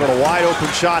Smith with a wide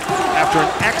open shot after an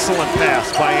excellent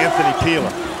pass by Anthony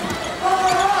Peeler.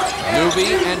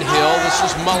 Newby and Hill, this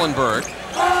is Mullenberg.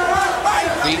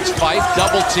 Beats Fife,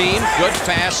 double team, good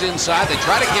pass inside. They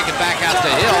try to kick it back out to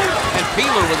Hill, and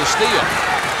Peeler with a steal.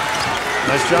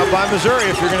 Nice job by Missouri.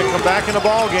 If you're going to come back in a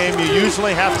ball game, you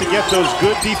usually have to get those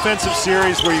good defensive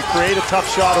series where you create a tough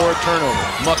shot or a turnover.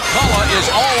 McCullough is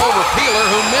all over Peeler,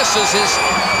 who misses his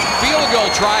field goal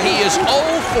try. He is 0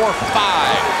 for 5.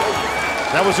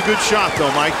 That was a good shot,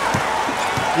 though, Mike.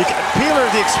 Peeler,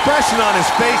 the expression on his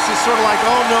face is sort of like,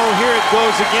 oh no, here it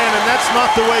goes again, and that's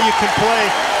not the way you can play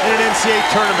in an NCAA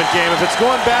tournament game. If it's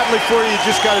going badly for you, you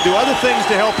just got to do other things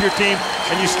to help your team,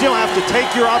 and you still have to take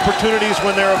your opportunities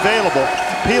when they're available.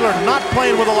 Peeler not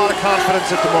playing with a lot of confidence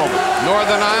at the moment.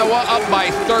 Northern Iowa up by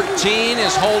 13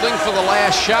 is holding for the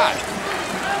last shot.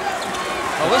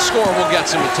 Well, this score will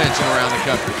get some attention around the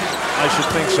country. I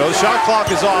should think so. The shot clock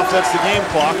is off. That's the game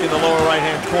clock in the lower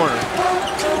right-hand corner.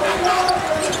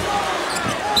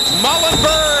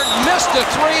 Mullenberg missed a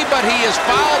 3, but he is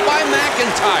fouled by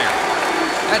McIntyre.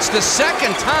 That's the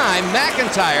second time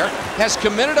McIntyre has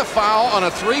committed a foul on a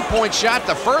 3-point shot.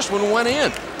 The first one went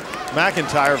in.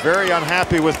 McIntyre very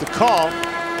unhappy with the call.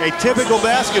 A typical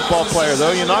basketball player,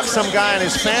 though. You knock some guy on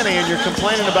his fanny and you're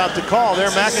complaining about the call. There,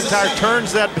 McIntyre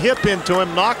turns that hip into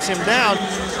him, knocks him down.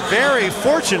 Very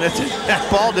fortunate that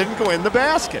ball didn't go in the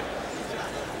basket.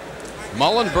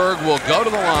 Mullenberg will go to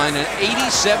the line, an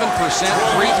 87%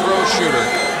 free throw shooter,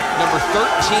 number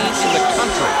 13 in the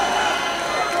country.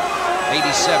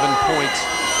 87.6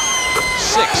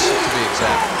 to be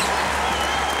exact.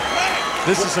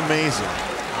 This is amazing.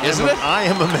 Isn't it? I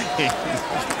am amazed.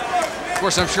 Of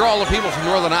course, I'm sure all the people from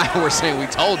Northern Iowa were saying, we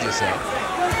told you so.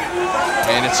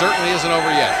 And it certainly isn't over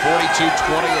yet.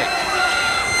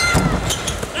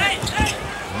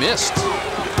 42-28. Missed.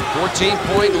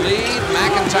 14-point lead.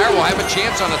 McIntyre will have a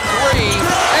chance on a three.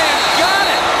 And got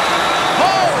it!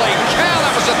 Holy cow,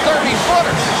 that was a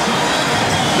 30-footer.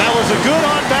 That was a good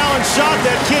on-balance shot.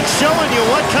 That kid showing you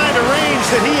what kind of range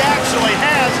that he actually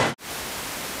has.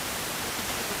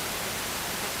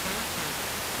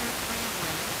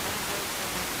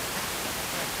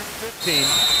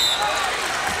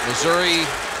 Missouri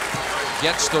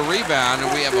gets the rebound,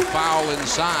 and we have a foul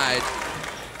inside.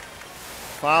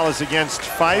 Foul is against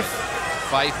Fife.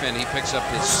 Fife, and he picks up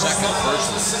his second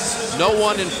personal. No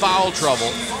one in foul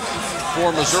trouble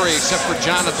for Missouri except for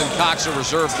Jonathan Cox, a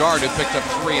reserve guard, who picked up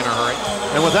 3 in a hurry.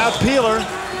 And without Peeler,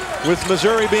 with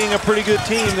Missouri being a pretty good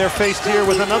team, they're faced here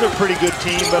with another pretty good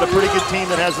team, but a pretty good team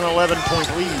that has an 11-point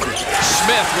lead.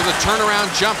 Smith with a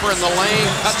turnaround jumper in the lane,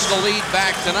 cuts the lead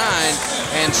back to 9,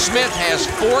 and Smith has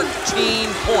 14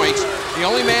 points. The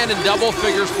only man in double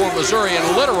figures for Missouri, and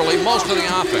literally most of the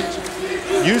offense.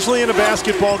 Usually in a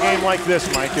basketball game like this,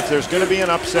 Mike, if there's going to be an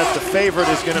upset, the favorite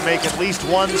is going to make at least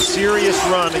one serious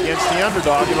run against the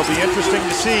underdog. It'll be interesting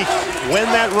to see when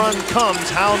that run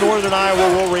comes, how Northern Iowa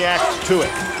will react to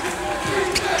it.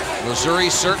 Missouri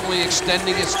certainly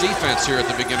extending its defense here at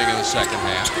the beginning of the second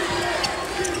half.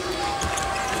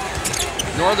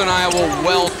 Northern Iowa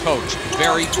well coached,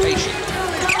 very patient.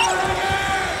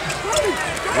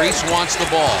 Reese wants the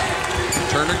ball.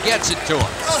 Turner gets it to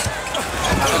him.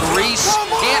 And Reese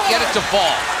can't get it to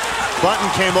fall. Button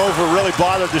came over, really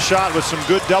bothered the shot with some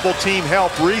good double team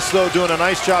help. Reese, though, doing a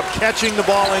nice job catching the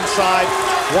ball inside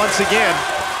once again.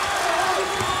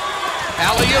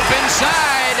 Alley-oop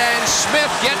inside, and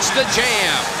Smith gets the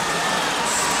jam.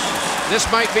 This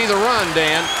might be the run,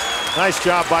 Dan. Nice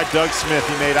job by Doug Smith.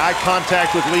 He made eye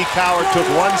contact with Lee Coward, took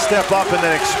one step up, and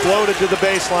then exploded to the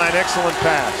baseline. Excellent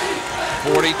pass.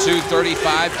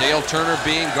 42-35, Dale Turner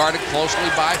being guarded closely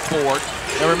by Ford.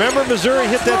 And remember, Missouri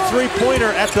hit that three-pointer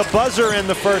at the buzzer in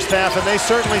the first half, and they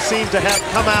certainly seem to have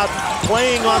come out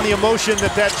playing on the emotion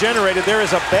that generated. There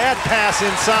is a bad pass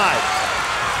inside.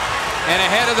 And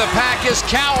ahead of the pack is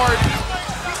Coward.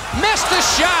 Missed the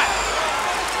shot.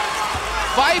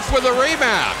 Fife with a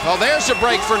rebound. Well, there's a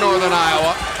break for Northern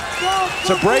Iowa. It's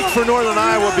a break for Northern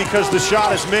Iowa because the shot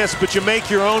is missed, but you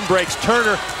make your own breaks.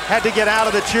 Turner had to get out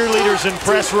of the cheerleaders in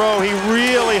press row. He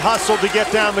really hustled to get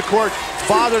down the court,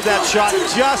 bothered that shot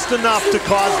just enough to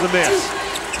cause the miss.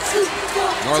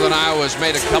 Northern Iowa has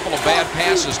made a couple of bad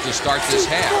passes to start this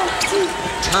half.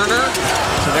 Turner.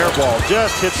 It's an air ball,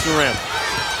 just hits the rim.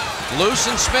 Loose,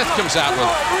 and Smith comes out with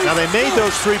it. Now they made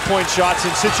those three-point shots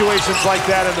in situations like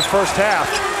that in the first half.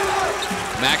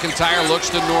 McIntyre looks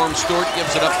to Norm Stewart,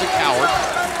 gives it up to Coward.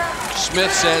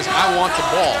 Smith says, I want the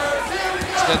ball.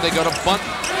 Instead they go to Bunton.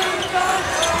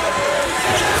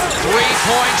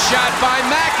 Three-point shot by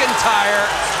McIntyre.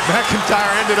 McIntyre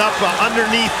ended up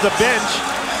underneath the bench.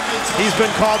 He's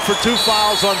been called for 2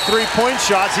 fouls on 3-point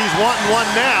shots. He's wanting one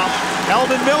now.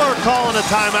 Eldon Miller calling a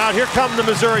timeout. Here come the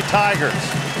Missouri Tigers.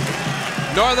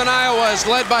 Northern Iowa is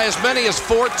led by as many as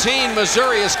 14.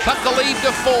 Missouri has cut the lead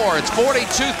to 4. It's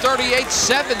 42-38,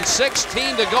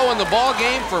 7:16 to go in the ball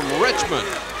game from Richmond.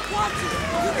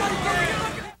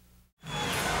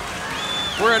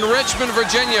 We're in Richmond,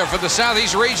 Virginia for the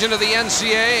Southeast region of the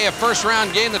NCAA, a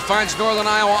first-round game that finds Northern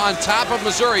Iowa on top of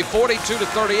Missouri,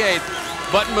 42-38.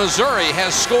 But Missouri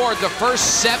has scored the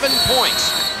first 7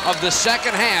 points of the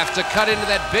second half to cut into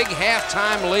that big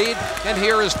halftime lead, and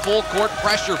here is full court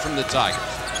pressure from the Tigers.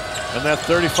 And that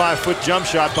 35-foot jump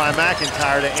shot by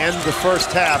McIntyre to end the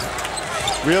first half,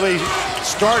 really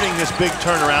starting this big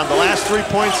turnaround. The last 3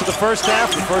 points of the first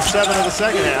half, the first 7 of the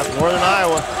second half. Northern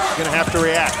Iowa is going to have to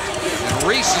react. And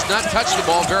Reese has not touched the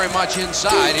ball very much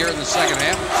inside here in the second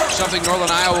half, something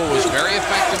Northern Iowa was very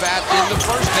effective at in the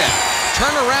first half.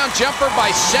 Turnaround jumper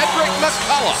by Cedric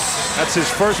McCullough. That's his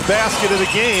first basket of the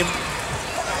game.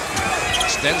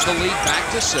 Extends the lead back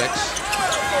to 6.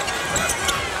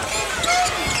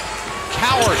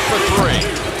 Coward for 3.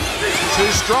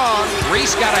 Too strong.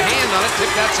 Reese got a hand on it,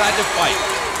 tipped outside to fight.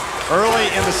 Early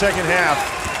in the second half,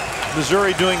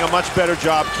 Missouri doing a much better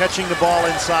job catching the ball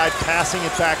inside, passing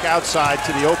it back outside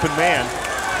to the open man.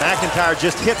 McIntyre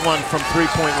just hit one from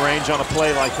 3-point range on a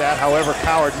play like that. However,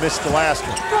 Coward missed the last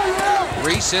one.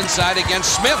 Reese inside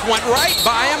against Smith, went right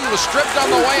by him, was stripped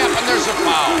on the way up, and there's a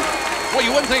foul. Well,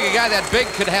 you wouldn't think a guy that big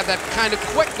could have that kind of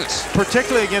quickness.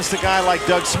 Particularly against a guy like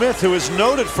Doug Smith, who is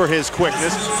noted for his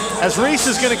quickness. As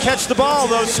Reese is going to catch the ball,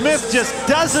 though, Smith just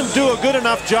doesn't do a good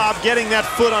enough job getting that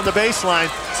foot on the baseline.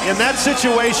 In that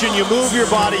situation, you move your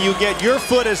body, you get your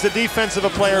foot as the defensive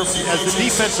player,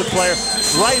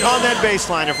 right on that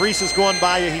baseline. If Reese is going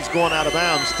by you, he's going out of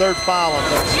bounds. Third foul on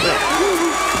Doug Smith.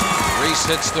 Reese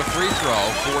hits the free throw,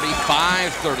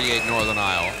 45-38 Northern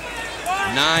Iowa.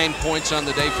 9 points on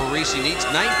the day for Reese. He needs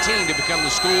 19 to become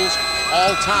the school's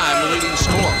all-time leading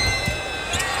scorer.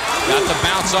 Got the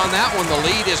bounce on that one. The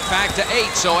lead is back to 8.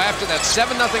 So after that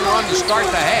 7-0 run to start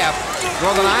the half,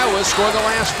 Northern Iowa scored the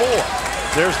last 4.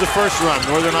 There's the first run.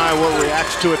 Northern Iowa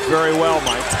reacts to it very well,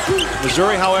 Mike.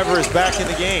 Missouri, however, is back in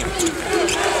the game.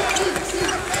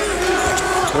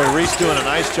 Boy, Reese doing a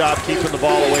nice job keeping the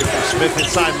ball away from Smith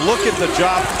inside. Look at the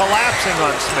job collapsing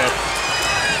on Smith.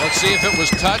 Let's see if it was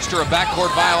touched or a backcourt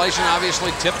violation.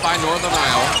 Obviously tipped by Northern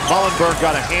Iowa. Mullenberg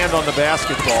got a hand on the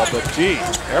basketball, but gee,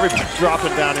 everybody dropping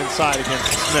down inside against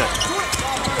Smith.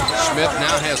 Smith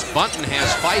now has Bunton, has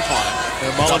Fife on it.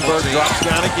 And Mullenberg drops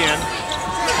down again.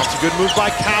 That's a good move by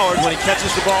Coward when he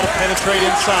catches the ball to penetrate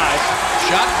inside.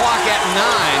 Shot clock at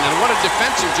 9, and what a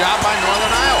defensive job by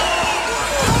Northern Iowa.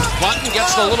 Bunton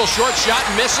gets the little short shot,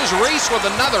 misses. Reese with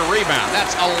another rebound.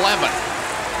 That's 11.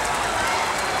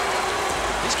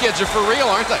 These kids are for real,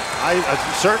 aren't they?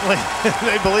 Certainly,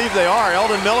 they believe they are.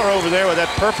 Eldon Miller over there with that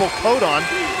purple coat on,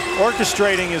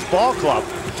 orchestrating his ball club.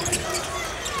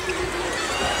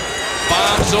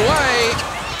 Bombs away.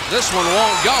 This one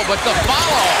won't go, but the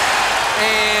follow.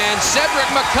 And Cedric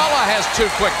McCullough has 2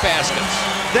 quick baskets.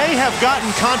 They have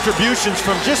gotten contributions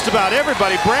from just about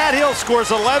everybody. Brad Hill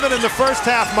scores 11 in the first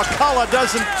half. McCullough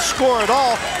doesn't score at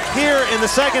all. Here in the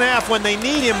second half, when they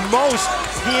need him most,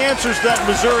 he answers that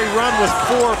Missouri run with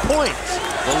 4 points.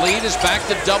 The lead is back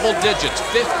to double digits.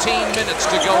 15 minutes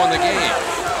to go in the game.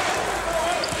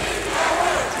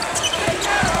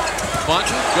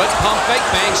 Bunton, good pump fake,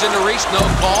 bangs into Reese, no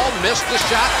call, missed the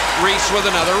shot. Reese with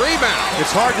another rebound.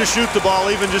 It's hard to shoot the ball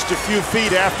even just a few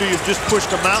feet after you've just pushed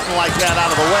a mountain like that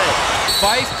out of the way.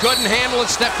 Fife couldn't handle it,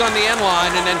 stepped on the end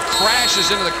line, and then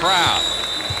crashes into the crowd.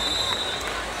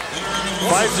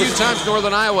 A few times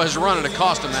Northern Iowa has run, and it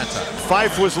cost him that time.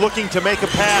 Fife was looking to make a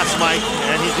pass, Mike,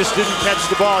 and he just didn't catch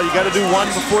the ball. You got to do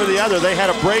one before the other. They had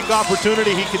a break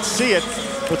opportunity. He could see it,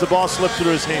 but the ball slipped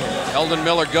through his hand. Eldon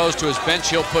Miller goes to his bench.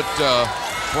 He'll put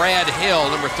Brad Hill,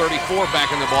 number 34,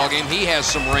 back in the ballgame. He has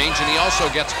some range, and he also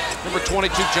gets number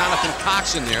 22, Jonathan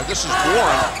Cox, in there. This is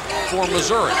Warren for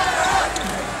Missouri.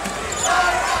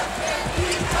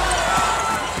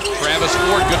 Travis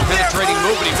Ford, good penetrating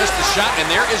move, but he missed the shot, and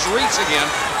there is Reese again.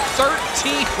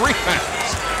 13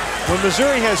 rebounds. When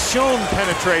Missouri has shown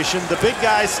penetration, the big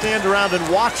guys stand around and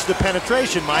watch the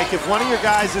penetration, Mike. If one of your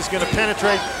guys is going to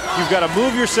penetrate, you've got to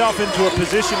move yourself into a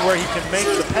position where he can make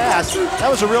the pass. That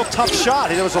was a real tough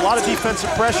shot. There was a lot of defensive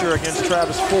pressure against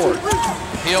Travis Ford.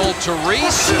 Hill to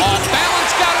Reese, off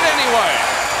balance, got it anyway.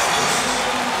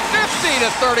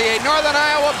 50-38, Northern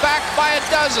Iowa back by a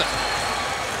dozen.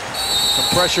 Some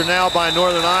pressure now by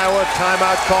Northern Iowa.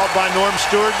 Timeout called by Norm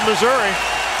Stewart in Missouri.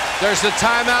 There's the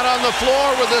timeout on the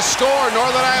floor with the score.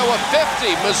 Northern Iowa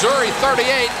 50, Missouri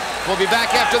 38. We'll be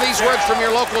back after these words from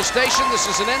your local station. This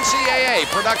is an NCAA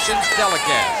Productions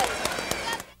telecast.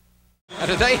 And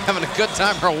are they having a good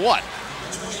time or what?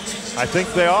 I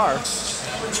think they are.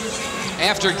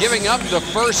 After giving up the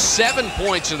first 7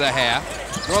 points of the half,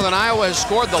 Northern Iowa has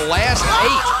scored the last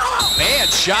 8. Bad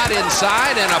shot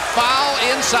inside and a foul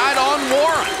inside on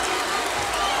Warren.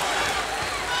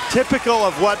 Typical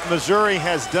of what Missouri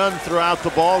has done throughout the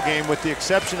ball game, with the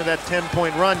exception of that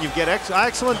 10-point run. You get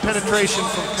excellent penetration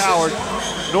from Coward.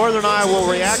 Northern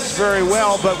Iowa reacts very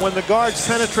well, but when the guards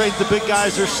penetrate, the big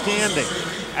guys are standing.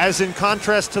 As in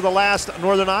contrast to the last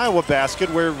Northern Iowa basket,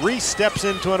 where Reese steps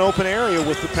into an open area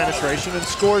with the penetration and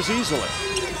scores easily.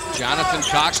 Jonathan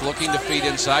Cox looking to feed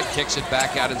inside, kicks it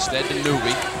back out instead to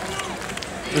Newby.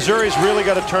 Missouri's really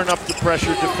got to turn up the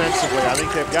pressure defensively. I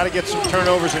think they've got to get some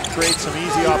turnovers and create some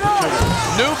easy opportunities.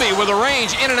 Newby with a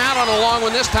range, in and out on a long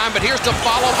one this time, but here's the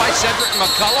follow by Cedric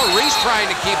McCullough. Reese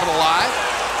trying to keep it alive,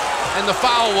 and the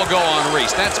foul will go on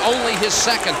Reese. That's only his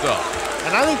second, though.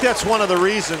 And I think that's one of the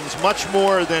reasons, much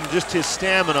more than just his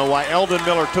stamina, why Eldon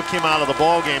Miller took him out of the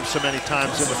ball game so many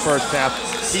times in the first half.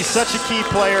 He's such a key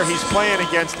player. He's playing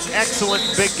against excellent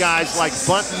big guys like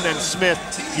Bunton and Smith.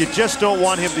 You just don't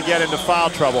want him to get into foul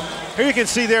trouble. Here you can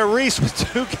see there Reese with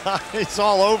 2 guys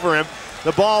all over him.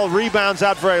 The ball rebounds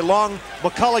out very long.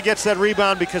 McCullough gets that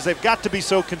rebound because they've got to be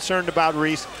so concerned about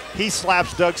Reese. He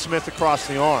slaps Doug Smith across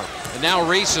the arm. And now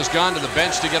Reese has gone to the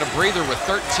bench to get a breather with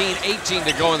 13-18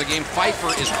 to go in the game.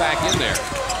 Pfeiffer is back in there.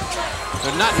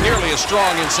 They're not nearly as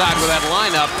strong inside with that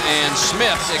lineup, and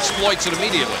Smith exploits it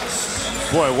immediately.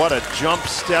 Boy, what a jump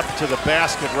step to the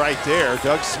basket right there.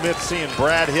 Doug Smith seeing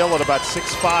Brad Hill at about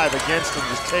 6'5" against him,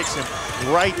 just takes him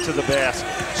right to the basket.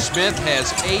 Smith has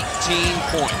 18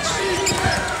 points.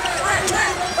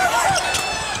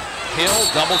 Hill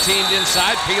double teamed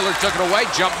inside. Peeler took it away.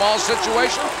 Jump ball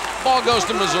situation. Ball goes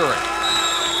to Missouri.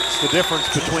 It's the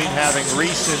difference between having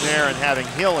Reese in there and having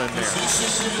Hill in there.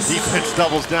 The defense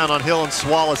doubles down on Hill and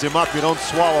swallows him up. You don't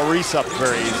swallow Reese up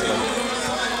very easily.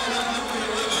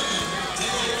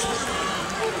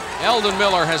 Eldon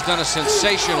Miller has done a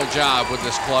sensational job with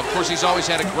this club. Of course, he's always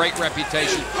had a great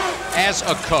reputation as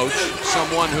a coach,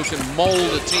 someone who can mold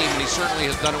a team, and he certainly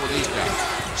has done it with these guys.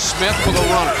 Smith with a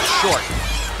runner, short.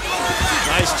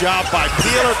 Nice job by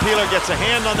Peeler. Peeler gets a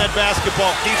hand on that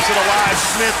basketball, keeps it alive.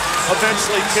 Smith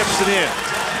eventually tips it in.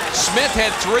 Smith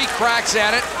had 3 cracks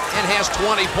at it and has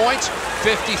 20 points,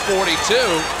 50-42.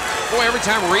 Boy, every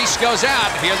time Reese goes out,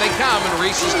 here they come, and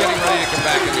Reese is getting ready to come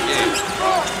back in the game.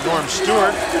 Norm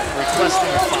Stewart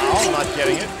requesting a foul, not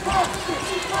getting it.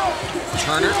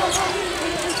 Turner.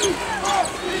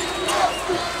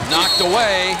 Knocked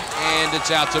away, and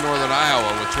it's out to Northern Iowa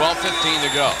with 12:15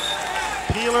 to go.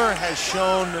 Peeler has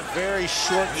shown very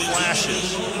short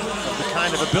flashes of the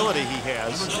kind of ability he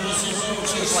has.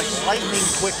 It's like lightning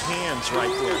quick hands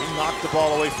right there. He knocked the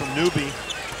ball away from Newby.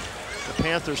 The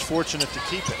Panthers fortunate to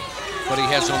keep it. But he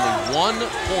has only 1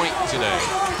 point today,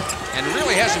 and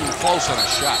really hasn't been close on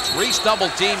his shots. Reese double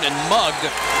teamed and mugged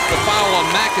the foul on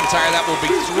McIntyre. That will be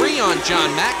 3 on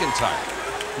John McIntyre.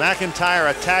 McIntyre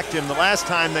attacked him. The last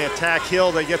time they attack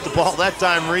Hill, they get the ball. That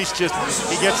time Reese he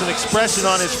gets an expression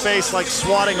on his face like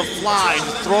swatting a fly,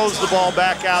 and throws the ball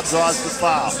back out, draws the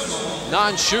foul.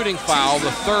 Non-shooting foul,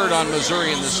 the 3rd on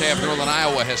Missouri in this half. Northern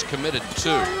Iowa has committed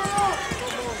 2.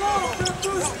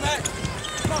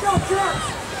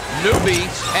 Newby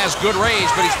has good range,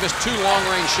 but he's missed 2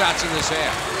 long-range shots in this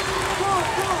half.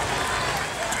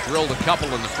 Drilled a couple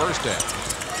in the first half.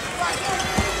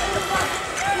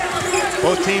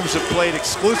 Both teams have played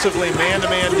exclusively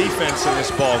man-to-man defense in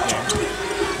this ballgame.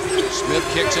 Smith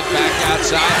kicks it back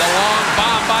outside. The long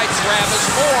bomb by Travis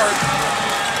Ford.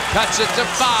 Cuts it to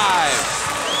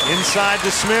 5. Inside to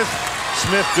Smith.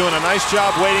 Smith doing a nice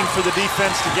job waiting for the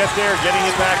defense to get there, getting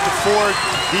it back to Ford.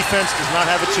 Defense does not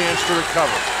have a chance to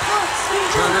recover.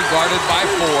 Turner guarded by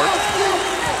Ford.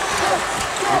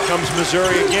 Here comes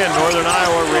Missouri again. Northern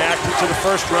Iowa reacted to the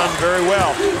first run very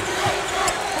well.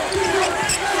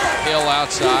 Hill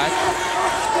outside.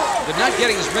 They're not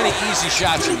getting as many easy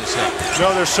shots in this half.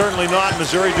 No, they're certainly not.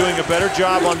 Missouri doing a better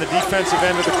job on the defensive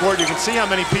end of the court. You can see how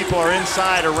many people are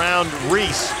inside around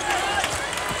Reese.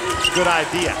 Good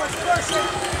idea.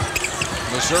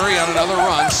 Missouri on another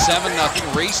run,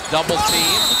 7-0. Reese double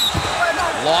team.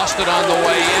 Lost it on the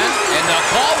way in. And they'll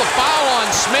call the foul on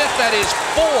Smith. That is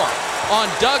 4 on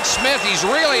Doug Smith. He's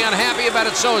really unhappy about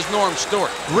it, so is Norm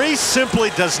Stewart. Reese simply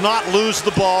does not lose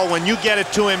the ball when you get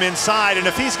it to him inside, and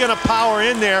if he's going to power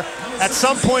in there, at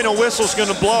some point a whistle's going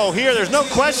to blow. Here, there's no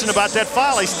question about that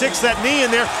foul. He sticks that knee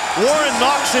in there. Warren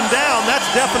knocks him down.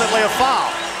 That's definitely a foul.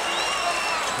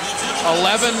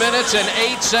 11 minutes and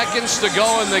 8 seconds to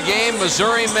go in the game.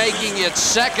 Missouri making its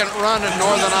 2nd run in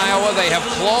Northern Iowa. They have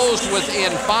closed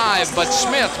within 5, but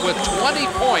Smith with 20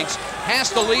 points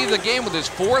has to leave the game with his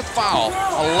 4th foul.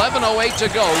 11:08 to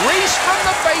go. Reese from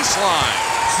the baseline.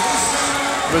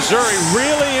 Missouri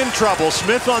really in trouble.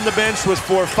 Smith on the bench with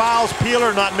 4 fouls.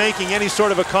 Peeler not making any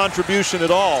sort of a contribution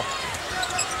at all.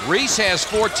 Reese has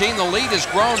 14. The lead has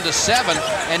grown to 7,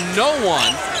 and no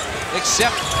one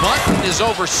except Bunton is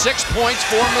over 6 points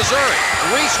for Missouri.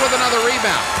 Reese with another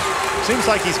rebound. Seems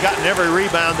like he's gotten every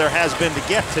rebound there has been to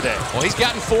get today. Well, he's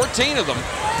gotten 14 of them.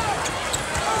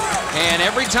 And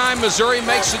every time Missouri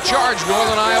makes a charge,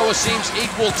 Northern Iowa seems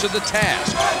equal to the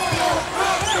task.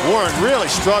 Warren really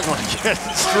struggling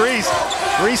against Reese.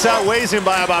 Reese outweighs him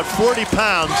by about 40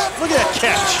 pounds. Look at that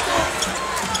catch.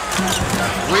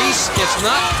 Reese, it's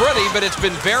not pretty, but it's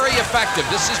been very effective.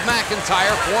 This is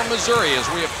McIntyre for Missouri as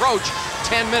we approach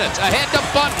 10 minutes. Ahead to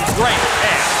Bunton. Great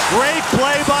pass. Great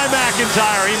play by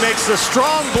McIntyre. He makes the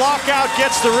strong block out,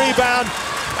 gets the rebound.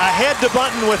 Ahead to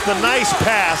Bunton with the nice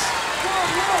pass.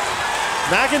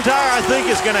 McIntyre, I think,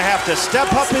 is going to have to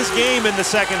step up his game in the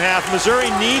second half.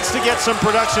 Missouri needs to get some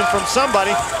production from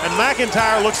somebody, and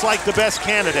McIntyre looks like the best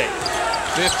candidate.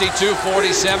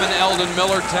 52-47, Eldon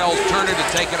Miller tells Turner to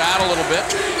take it out a little bit.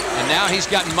 And now he's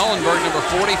got Mullenberg, number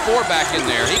 44, back in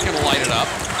there. He can light it up.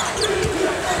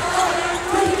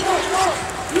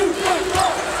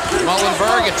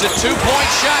 Mullenberg, it's a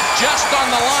two-point shot just on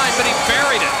the line, but he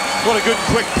buried it. What a good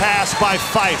quick pass by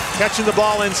Fife. Catching the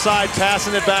ball inside,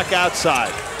 passing it back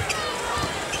outside.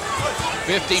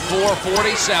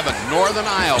 54-47, Northern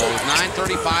Iowa with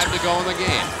 9:35 to go in the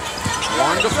game.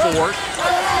 1-4.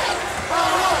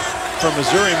 For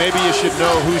Missouri, maybe you should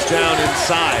know who's down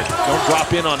inside. Don't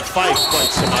drop in on Fife quite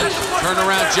so much.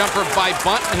 Turnaround jumper by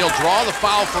Bunton. He'll draw the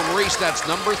foul from Reese. That's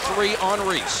number 3 on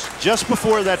Reese. Just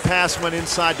before that pass went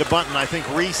inside to Bunton, I think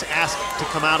Reese asked to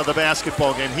come out of the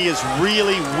basketball game. He is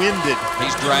really winded.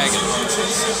 He's dragging.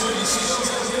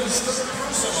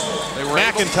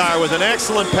 McIntyre with an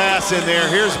excellent pass in there.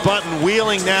 Here's Bunton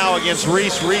wheeling now against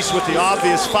Reese. Reese with the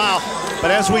obvious foul.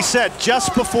 But as we said,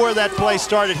 just before that play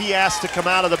started, he asked to come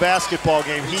out of the basketball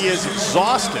game. He is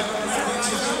exhausted.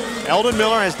 Eldon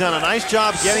Miller has done a nice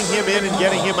job getting him in and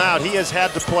getting him out. He has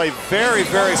had to play very,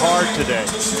 very hard today.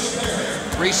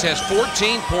 Reese has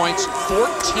 14 points,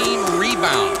 14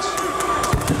 rebounds.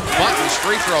 Bunton's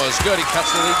free throw is good. He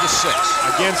cuts the lead to 6.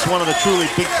 Against one of the truly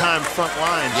big-time front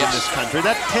lines in this country.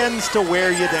 That tends to wear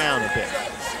you down a bit.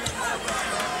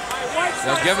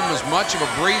 They'll give him as much of a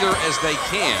breather as they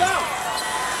can.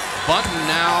 Bunton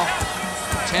now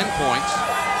 10 points.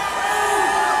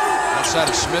 Outside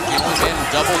of Smith, the only man in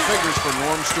double figures for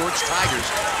Norm Stewart's Tigers.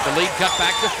 The lead cut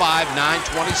back to 5,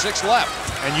 9:26 left.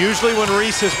 And usually when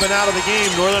Reese has been out of the game,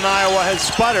 Northern Iowa has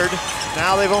sputtered.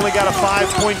 Now they've only got a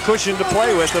 5-point cushion to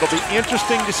play with. It'll be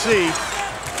interesting to see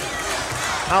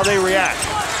how they react.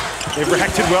 They've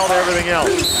reacted well to everything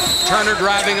else. Turner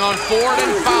driving on Ford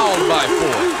and fouled by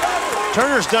Ford.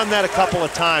 Turner's done that a couple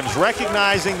of times,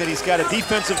 recognizing that he's got a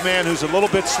defensive man who's a little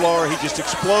bit slower. He just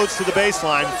explodes to the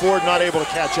baseline. Ford not able to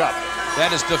catch up.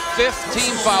 That is the 5th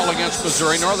team foul against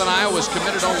Missouri. Northern Iowa's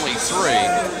committed only 3.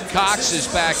 Cox is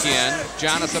back in.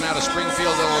 Jonathan out of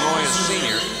Springfield, Illinois, a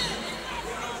senior.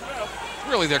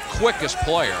 Really their quickest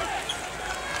player.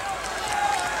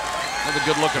 Another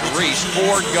good look at Reese.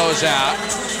 Ford goes out.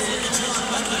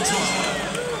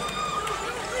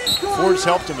 Ford's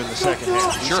helped him in the second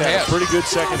half. He's Sure had has. a pretty good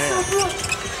second half.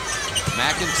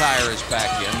 McIntyre is back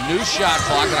in. New shot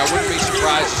clock, and I wouldn't be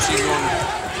surprised to see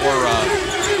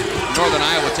Northern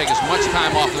Iowa take as much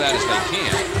time off of that as they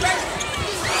can.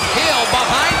 Hill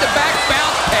behind the back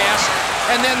bounce pass,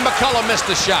 and then McCullough missed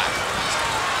the shot.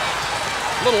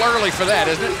 A little early for that,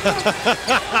 isn't it?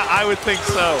 I would think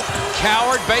so.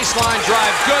 Coward, baseline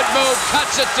drive, good move,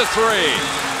 cuts it to 3.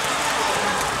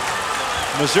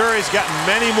 Missouri's gotten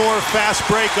many more fast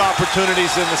break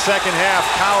opportunities in the second half.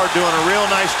 Coward doing a real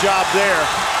nice job there.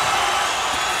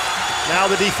 Now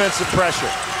the defensive pressure.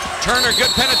 Turner,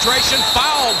 good penetration,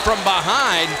 fouled from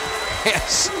behind.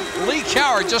 Yes, Lee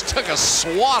Coward just took a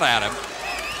swat at him.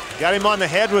 Got him on the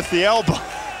head with the elbow.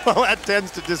 That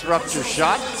tends to disrupt your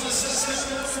shot.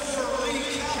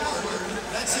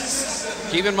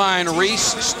 Keep in mind,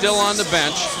 Reese still on the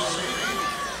bench.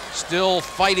 Still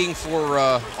fighting for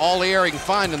all the air he can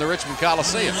find in the Richmond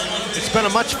Coliseum. It's been a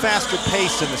much faster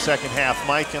pace in the second half,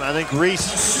 Mike, and I think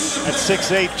Reese at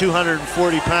 6'8",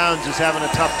 240 pounds is having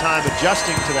a tough time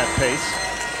adjusting to that pace.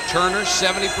 Turner,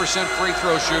 70% free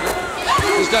throw shooter.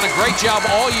 He's done a great job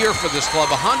all year for this club.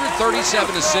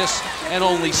 137 assists and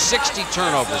only 60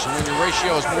 turnovers. And when your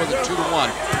ratio is more than 2 to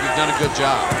 1, you've done a good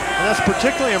job. And that's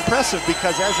particularly impressive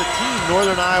because as a team,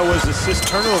 Northern Iowa's assist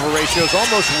turnover ratio is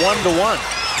almost 1 to 1.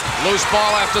 Loose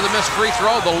ball after the missed free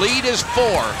throw. The lead is 4.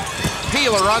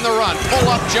 Peeler on the run.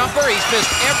 Pull-up jumper. He's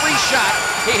missed every shot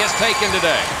he has taken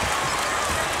today.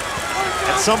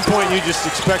 At some point, you just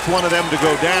expect one of them to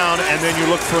go down, and then you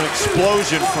look for an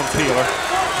explosion from Peeler.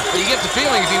 You get the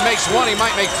feeling if he makes one, he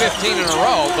might make 15 in a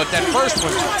row, but that first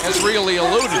one has really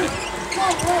eluded him.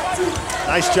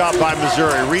 Nice job by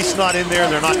Missouri. Reese not in there.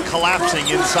 They're not collapsing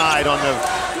inside on the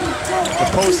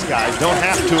post guys. Don't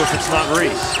have to if it's not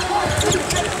Reese.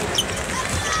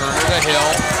 Turner to Hill.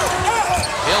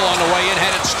 Hill on the way in,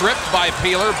 had it stripped by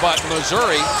Peeler, but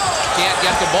Missouri can't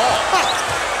get the ball.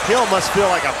 Hill must feel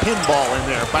like a pinball in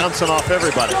there, bouncing off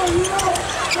everybody.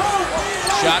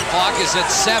 Shot clock is at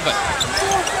 7.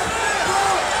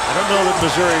 I don't know that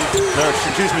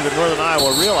that Northern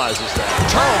Iowa realizes that.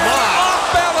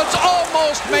 Off balance,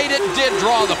 almost made it, did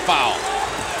draw the foul.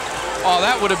 Oh,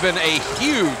 that would have been a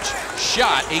huge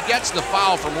shot. He gets the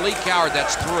foul from Lee Coward,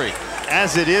 that's 3.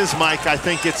 As it is, Mike, I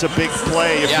think it's a big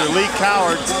play. If you're Lee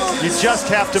Coward, you just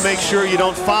have to make sure you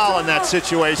don't foul in that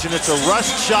situation. It's a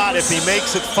rushed shot. If he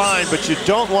makes it, fine, but you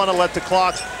don't want to let the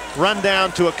clock run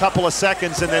down to a couple of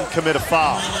seconds and then commit a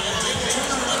foul.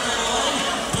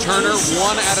 Turner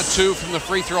 1 out of 2 from the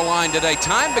free throw line today.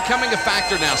 Time becoming a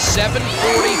factor now.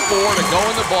 7:44 to go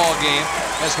in the ball game.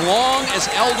 As long as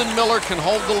Eldon Miller can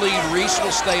hold the lead, Reese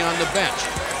will stay on the bench.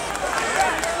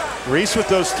 Reese with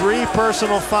those 3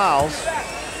 personal fouls,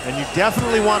 and you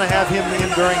definitely want to have him in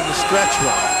during the stretch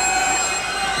run.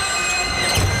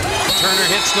 Turner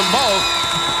hits them both.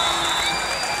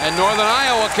 And Northern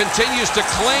Iowa continues to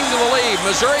cling to the lead.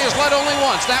 Missouri has led only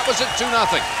once. That was at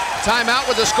 2-0. Timeout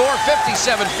with the score,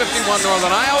 57-51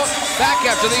 Northern Iowa. Back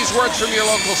after these words from your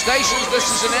local stations. This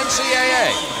is an NCAA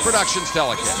Productions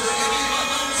telecast.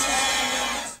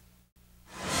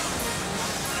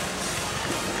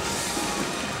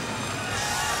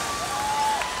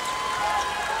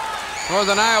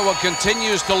 Northern Iowa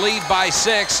continues to lead by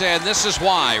 6, and this is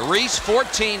why. Reese,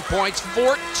 14 points,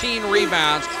 14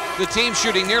 rebounds. The team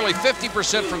shooting nearly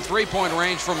 50% from three-point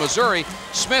range from Missouri.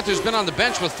 Smith, who's been on the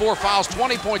bench with 4 fouls,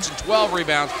 20 points and 12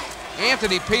 rebounds.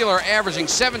 Anthony Peeler averaging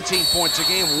 17 points a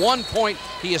game, 1 point.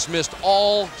 He has missed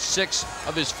all 6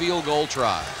 of his field goal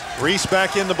tries. Reese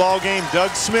back in the ball game.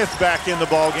 Doug Smith back in the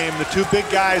ball game. The 2 big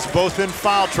guys both in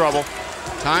foul trouble.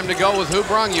 Time to go with who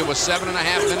brung you with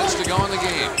 7.5 minutes to go in the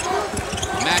game.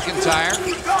 McIntyre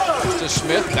to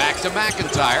Smith, back to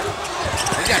McIntyre.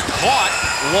 He got caught,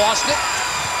 lost it.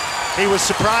 He was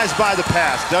surprised by the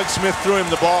pass. Doug Smith threw him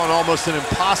the ball in almost an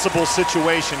impossible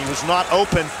situation. He was not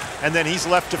open, and then he's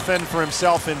left to fend for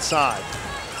himself inside.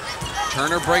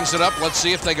 Turner brings it up. Let's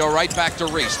see if they go right back to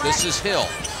Reese. This is Hill.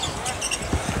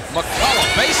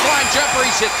 McCullough, baseline jumper.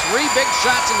 He's hit 3 big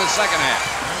shots in the second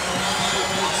half.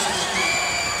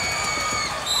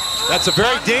 That's a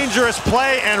very dangerous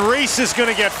play, and Reese is going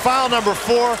to get foul number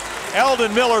 4.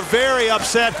 Eldon Miller very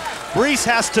upset. Reese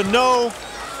has to know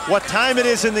what time it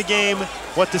is in the game,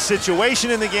 what the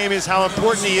situation in the game is, how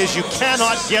important he is. You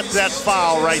cannot get that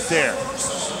foul right there.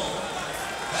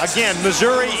 Again,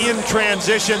 Missouri in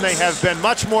transition. They have been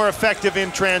much more effective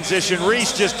in transition.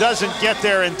 Reese just doesn't get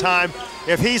there in time.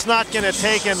 If he's not going to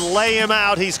take and lay him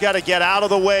out, he's got to get out of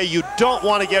the way. You don't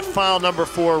want to get foul number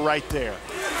 4 right there.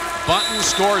 Bunton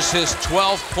scores his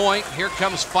 12th point. Here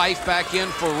comes Fife back in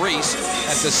for Reese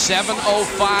at the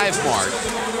 7:05 mark.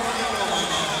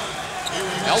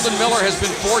 Eldon Miller has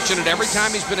been fortunate. Every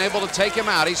time he's been able to take him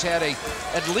out, he's had a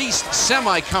at least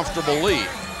semi-comfortable lead.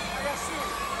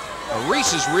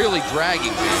 Reese is really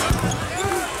dragging me.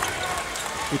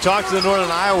 We talked to the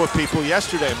Northern Iowa people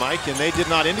yesterday, Mike, and they did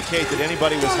not indicate that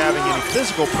anybody was having any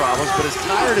physical problems, but as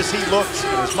tired as he looks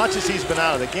and as much as he's been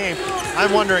out of the game,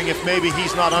 I'm wondering if maybe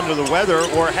he's not under the weather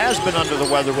or has been under the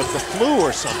weather with the flu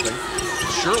or something.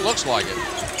 Sure looks like it.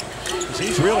 Because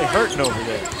he's really hurting over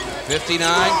there.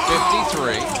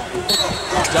 59-53.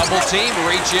 Double team,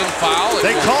 reach in foul.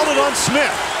 They called it on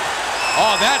Smith.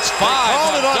 Oh, that's 5. They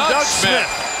called it on Doug Smith.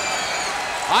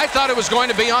 I thought it was going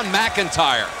to be on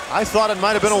McIntyre. I thought it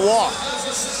might have been a walk.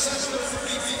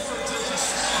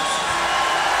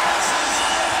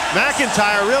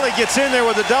 McIntyre really gets in there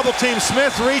with a double team.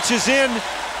 Smith reaches in.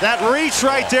 That reach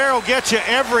right there will get you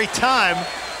every time.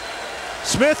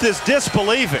 Smith is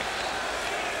disbelieving.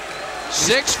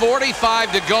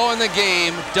 6:45 to go in the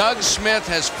game. Doug Smith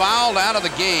has fouled out of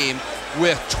the game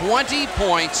with 20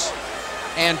 points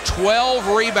and 12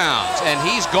 rebounds, and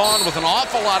he's gone with an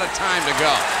awful lot of time to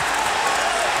go.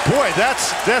 Boy,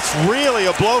 that's really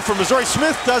a blow for Missouri.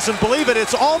 Smith doesn't believe it.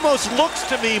 It almost looks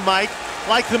to me, Mike,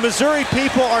 like the Missouri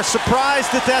people are surprised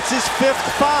that that's his 5th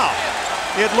foul.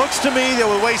 It looks to me that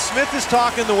the way Smith is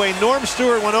talking, the way Norm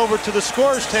Stewart went over to the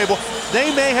scorer's table,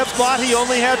 they may have thought he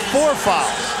only had 4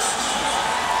 fouls.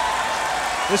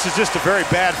 This is just a very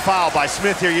bad foul by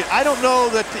Smith here. I don't know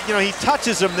that, he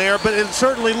touches him there, but it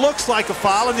certainly looks like a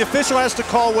foul, and the official has to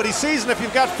call what he sees, and if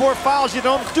you've got 4 fouls, you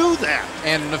don't do that.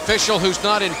 And an official who's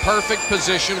not in perfect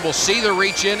position will see the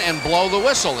reach in and blow the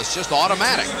whistle. It's just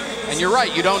automatic. And you're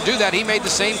right, you don't do that. He made the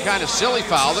same kind of silly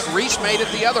foul that Reese made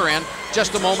at the other end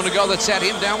just a moment ago that sat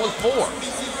him down with 4.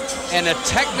 And a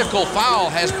technical foul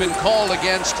has been called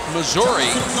against Missouri.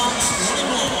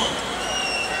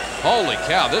 Holy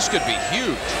cow, this could be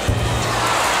huge.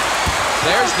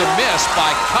 There's the miss by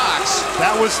Cox.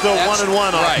 That was the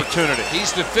one-and-one opportunity.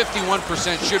 He's the 51%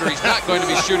 shooter. He's not going to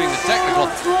be shooting the technical.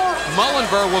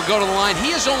 Mullenberg will go to the line. He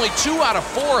is only 2 out of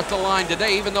 4 at the line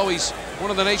today, even though he's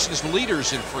one of the nation's leaders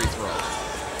in free throws.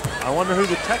 I wonder who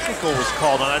the technical was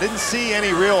called on. I didn't see any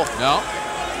real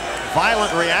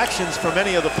violent reactions from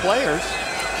any of the players.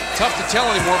 Tough to tell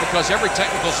anymore because every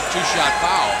technical is a 2-shot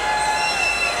foul.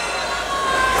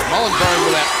 Mullenberg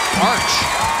with that arch.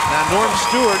 Now Norm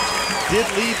Stewart did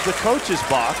leave the coach's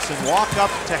box and walk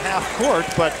up to half court,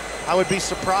 but I would be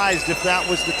surprised if that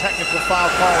was the technical foul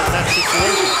call in that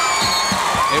situation.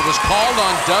 It was called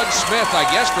on Doug Smith, I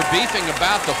guess, for beefing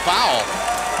about the foul.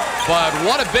 But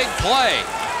what a big play.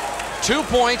 2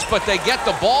 points, but they get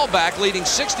the ball back, leading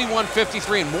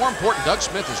 61-53, and more important, Doug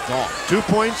Smith is gone. 2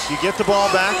 points, you get the ball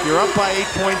back, you're up by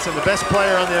 8 points, and the best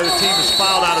player on the other team is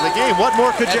fouled out of the game. What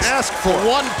more could you ask for?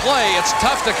 One play, it's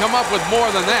tough to come up with more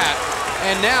than that.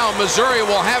 And now Missouri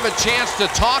will have a chance to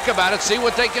talk about it, see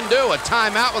what they can do. A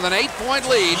timeout with an 8-point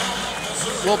lead.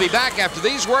 We'll be back after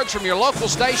these words from your local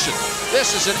station.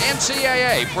 This is an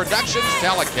NCAA Productions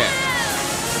telecast.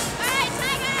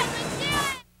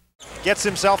 Gets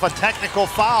himself a technical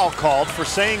foul called for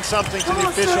saying something to the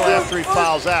official after he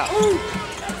fouls out.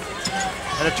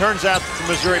 And it turns out that the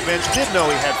Missouri bench did know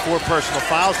he had 4 personal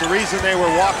fouls. The reason they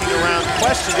were walking around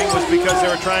questioning was because they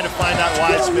were trying to find out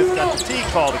why Smith got the T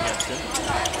called against him.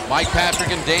 Mike Patrick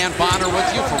and Dan Bonner with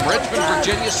you from Richmond,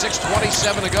 Virginia.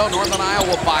 6:27 to go. Northern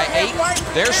Iowa by 8.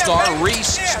 Their star,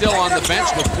 Reese, still on the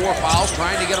bench with 4 fouls,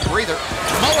 trying to get a breather.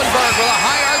 Mullenberg with a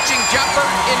high-arching jumper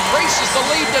increases the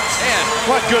lead to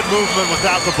 10. What good movement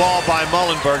without the ball by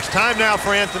Mullenberg. It's time now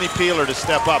for Anthony Peeler to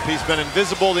step up. He's been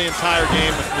invisible the entire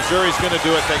game. If Missouri's going to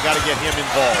do it, they got to get him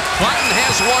involved. Button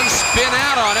has one spin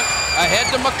out on him. Ahead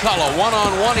to McCullough.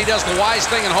 One-on-one, he does the wise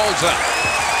thing and holds up.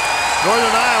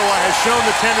 Northern Iowa has shown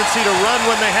the tendency to run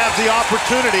when they have the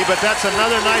opportunity, but that's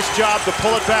another nice job to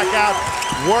pull it back out,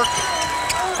 work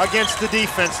against the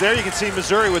defense. There you can see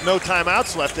Missouri with no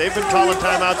timeouts left. They've been calling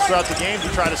timeouts throughout the game to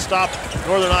try to stop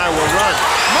Northern Iowa run.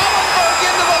 Mullenberg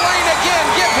into the lane again.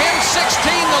 Give him 16.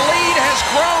 The lead has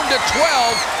grown to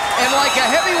 12. And like a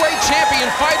heavyweight champion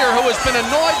fighter who has been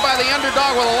annoyed by the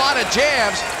underdog with a lot of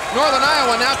jabs, Northern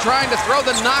Iowa now trying to throw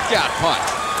the knockout punch.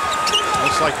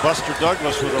 Looks like Buster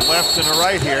Douglas with a left and a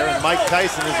right here, and Mike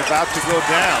Tyson is about to go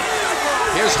down.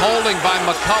 Here's holding by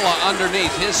McCullough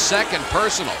underneath, his second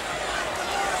personal.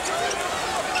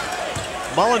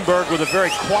 Mullenberg with a very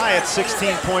quiet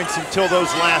 16 points until those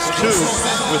last 2.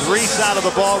 With Reese out of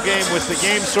the ball game, with the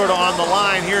game sort of on the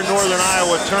line, here Northern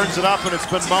Iowa turns it up, and it's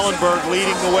been Mullenberg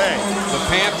leading the way. The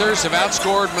Panthers have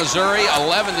outscored Missouri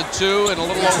 11-2 in a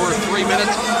little over 3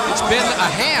 minutes. It's been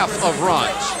a half of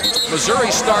runs.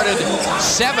 Missouri started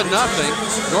 7-0.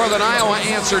 Northern Iowa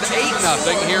answered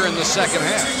 8-0 here in the second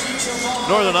half.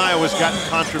 Northern Iowa's gotten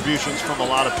contributions from a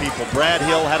lot of people. Brad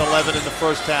Hill had 11 in the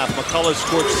first half. McCullough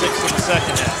scored 6 in the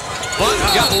second half. Button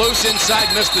got loose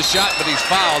inside, missed the shot, but he's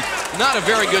fouled. Not a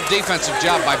very good defensive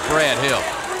job by Brad Hill.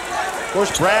 Of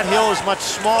course, Brad Hill is much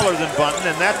smaller than Button,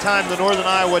 and that time the Northern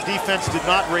Iowa defense did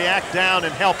not react down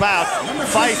and help out.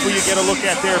 Fife, who you get a look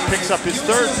at there, picks up his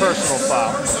 3rd personal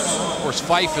foul. Of course,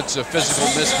 Fife, it's a physical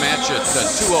mismatch at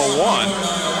 201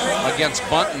 against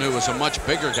Bunton, who is a much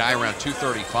bigger guy, around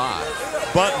 235.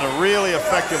 Bunton, a really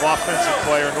effective offensive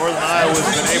player. Northern Iowa has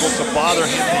been able to bother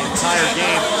him the entire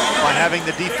game by having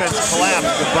the defense collapse,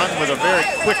 but Bunton with a very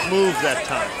quick move that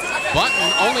time.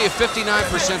 Bunton, only a 59%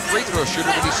 free throw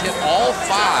shooter, but he's hit all 5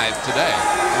 today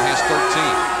and has 13.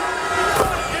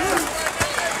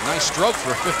 Nice stroke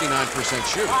for a 59%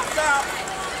 shooter.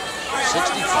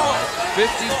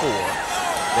 65-54.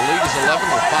 The lead is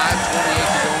 11 with 5:28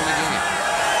 to go in the game.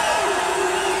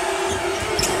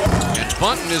 And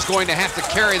Bunton is going to have to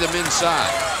carry them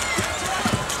inside.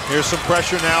 Here's some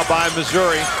pressure now by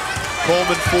Missouri.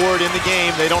 Coleman Ford in the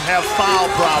game. They don't have foul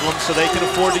problems, so they can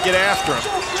afford to get after him.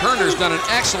 Turner's done an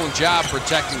excellent job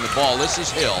protecting the ball. This is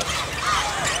Hill.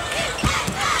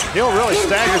 Hill really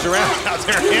staggers around out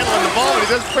there handling the ball, but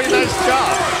he does a pretty nice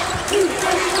job.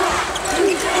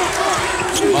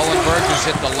 Mullenberg has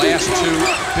hit the last 2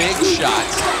 big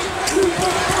shots.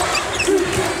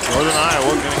 Northern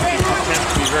Iowa going to attempt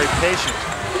to be very patient.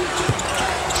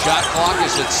 Shot clock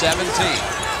is at 17.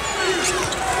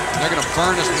 They're going to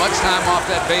burn as much time off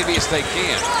that baby as they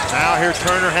can. Now here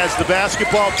Turner has the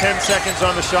basketball. 10 seconds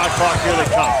on the shot clock. Here they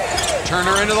come.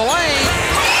 Turner into the lane.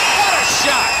 What a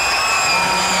shot!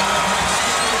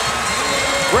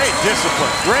 Great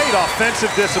discipline. Great offensive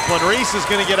discipline. Reese is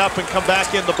going to get up and come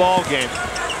back in the ball game.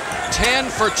 10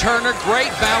 for Turner.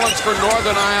 Great balance for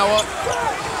Northern Iowa.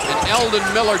 And Eldon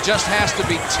Miller just has to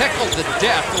be tickled to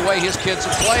death the way his kids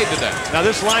have played today. Now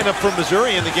this lineup from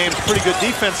Missouri in the game is a pretty good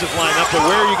defensive lineup, but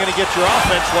where are you going to get your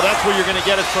offense? Well, that's where you're going to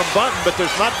get it from Bunton, but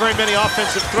there's not very many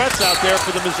offensive threats out there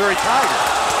for the Missouri Tigers.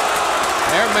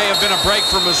 There may have been a break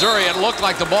for Missouri. It looked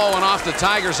like the ball went off the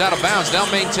Tigers out of bounds. They'll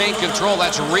maintain control.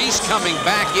 That's Reese coming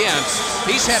back in.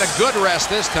 He's had a good rest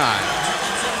this time.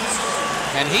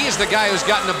 And he's the guy who's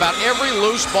gotten about every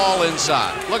loose ball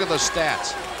inside. Look at those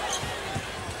stats.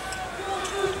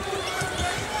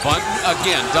 Bunton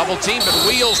again, double team, but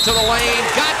wheels to the lane,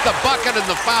 got the bucket and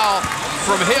the foul.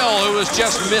 from Hill, who was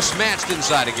just mismatched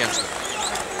inside against him.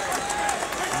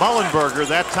 Mullenberger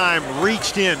that time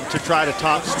reached in to try to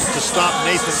stop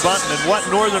Nathan Bunton, and what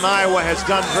Northern Iowa has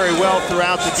done very well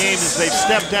throughout the game is they've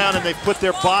stepped down and they've put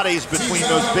their bodies between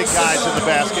those big guys in the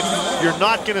basket. You're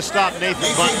not going to stop Nathan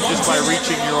Bunton just by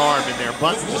reaching your arm in there.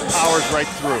 Bunton just powers right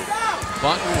through.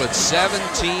 Bunton with 17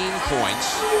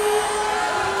 points.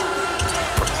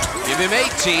 Give him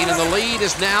 18, and the lead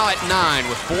is now at 9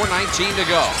 with 4:19 to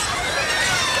go.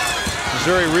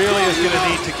 Missouri really is going to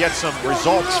need to get some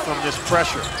results from this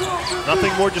pressure.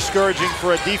 Nothing more discouraging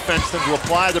for a defense than to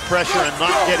apply the pressure and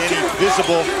not get any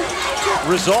visible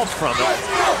result from it.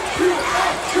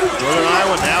 Northern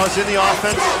Iowa now is in the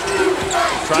offense.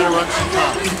 Try to run some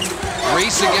time.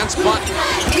 Reese against Bunton.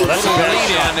 Well, that's a bad lead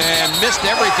shot. in and missed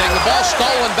everything. The ball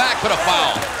stolen back, but a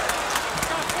foul.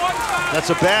 That's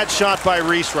a bad shot by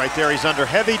Reese right there. He's under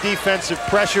heavy defensive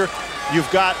pressure. You've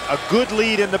got a good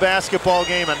lead in the basketball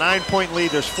game, a 9-point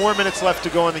lead. There's 4 minutes left to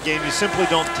go in the game. You simply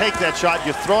don't take that shot.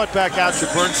 You throw it back out. You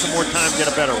burn some more time, get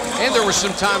a better one. And there was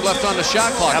some time left on the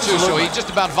shot clock, Absolutely. too, so he just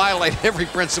about violated every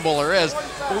principle there is.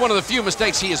 But one of the few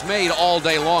mistakes he has made all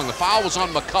day long. The foul was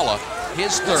on McCullough,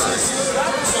 his third.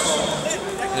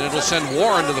 And it'll send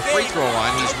Warren to the free throw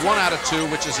line. He's 1 out of 2,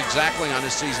 which is exactly on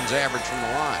his season's average from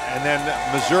the line. And then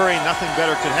Missouri, nothing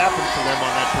better could happen for them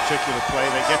on that particular play.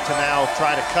 They get to now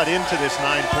try to cut into this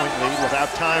 9-point lead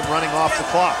without time running off the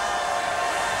clock.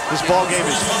 This ball game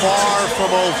is far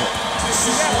from over.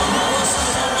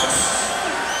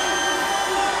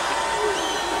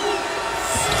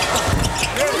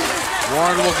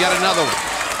 Warren will get another one.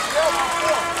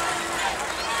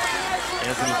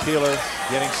 Anthony Peeler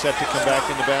getting set to come back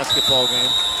in the basketball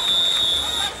game.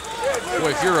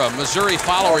 Boy, if you're a Missouri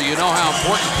follower, you know how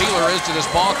important Peeler is to this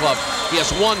ball club. He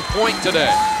has 1 point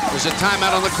today. There's a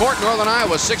timeout on the court. Northern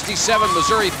Iowa 67,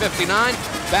 Missouri 59.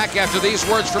 Back after these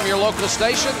words from your local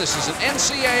station. This is an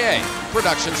NCAA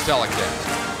Productions telecast.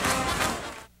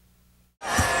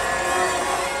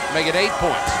 Make it 8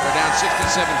 points. They're down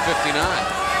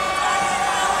 67-59.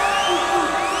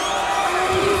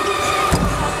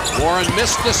 Warren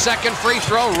missed the second free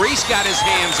throw. Reese got his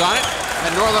hands on it,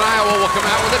 and Northern Iowa will come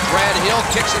out with it. Brad Hill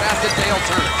kicks it out to Dale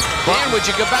Turner. Dan, would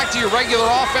you go back to your regular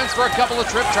offense for a couple of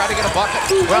trips, try to get a bucket?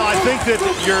 Well, I think that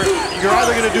you're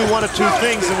either going to do one of two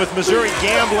things, and with Missouri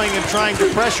gambling and trying to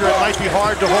pressure, it might be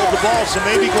hard to hold the ball, so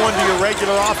maybe going to your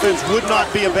regular offense would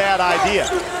not be a bad idea.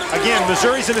 Again,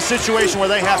 Missouri's in a situation where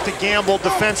they have to gamble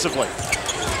defensively.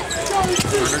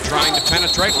 Turner trying to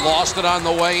penetrate, lost it on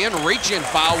the way in. Reach-in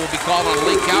foul will be called on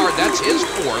Lee Coward. That's his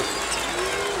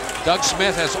 4th. Doug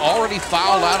Smith has already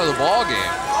fouled out of the ball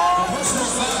game.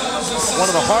 One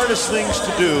of the hardest things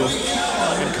to do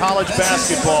in college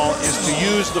basketball is to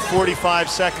use the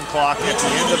 45-second clock at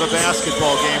the end of a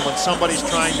basketball game when somebody's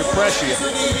trying to pressure you.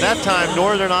 That time,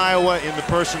 Northern Iowa, in the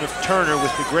person of Turner,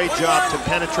 with the great job to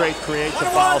penetrate, create the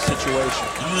foul situation.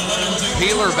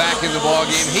 Peeler back in the ball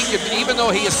game. He could, even though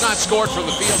he has not scored from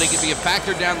the field, he could be a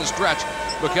factor down the stretch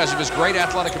because of his great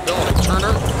athletic ability.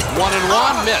 Turner,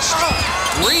 1-and-1, missed.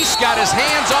 Reese got his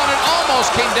hands on it,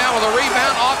 almost came down with a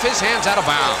rebound, off his hands, out of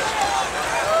bounds.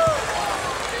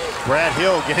 Brad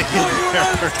Hill getting in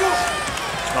there,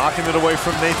 knocking it away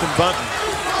from Nathan Bunton.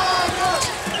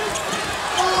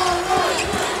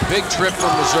 Big trip from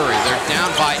Missouri. They're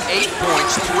down by 8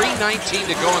 points, 3:19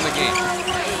 to go in the game.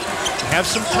 Have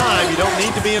some time, you don't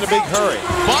need to be in a big hurry.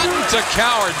 Bunton to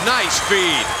Coward, nice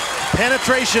feed.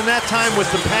 Penetration that time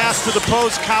with the pass to the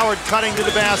post. Coward cutting to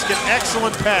the basket,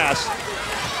 excellent pass.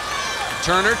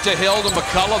 Turner to Hill to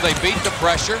McCullough, they beat the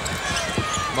pressure.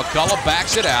 McCullough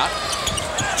backs it out.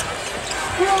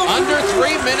 Under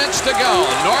 3 minutes to go.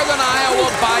 Northern Iowa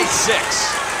by 6.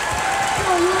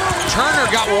 Turner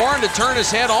got Warren to turn his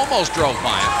head, almost drove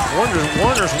by him.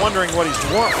 Warner's wondering what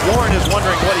Warren is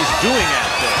wondering what he's doing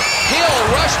out there. Hill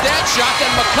rushed that shot,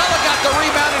 then McCullough got the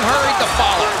rebound and hurried to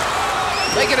follow.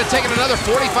 They could have taken another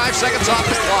 45 seconds off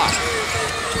the clock.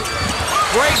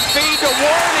 Great feed to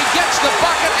Warren. He gets the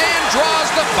bucket and draws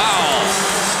the foul.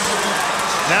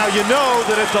 Now you know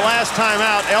that at the last time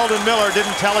out, Eldon Miller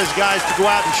didn't tell his guys to go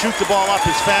out and shoot the ball up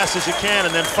as fast as you can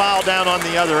and then foul down on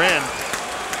the other end.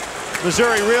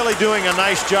 Missouri really doing a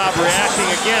nice job reacting.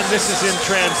 Again, this is in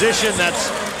transition.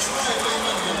 That's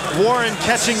Warren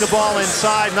catching the ball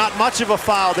inside. Not much of a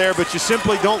foul there, but you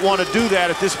simply don't want to do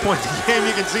that at this point in the game.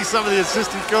 You can see some of the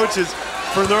assistant coaches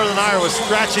for Northern Iowa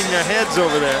scratching their heads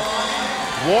over there.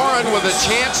 Warren with a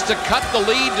chance to cut the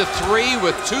lead to 3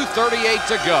 with 2:38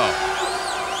 to go.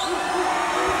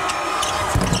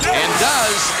 And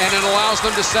does, and it allows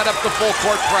them to set up the full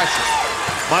court pressure.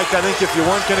 Mike, I think if you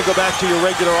weren't going to go back to your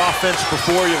regular offense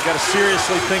before, you've got to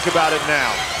seriously think about it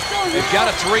now. They've got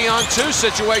a 3-on-2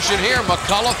 situation here.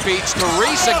 McCullough feeds to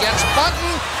Reese against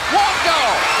Button. Won't go.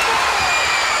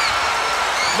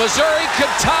 Missouri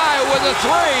could tie with a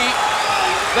 3.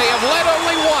 They have led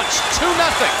only once, 2-0.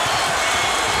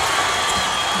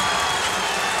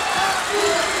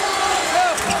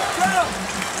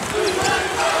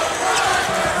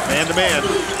 Man-to-man.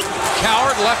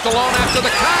 Coward left alone after the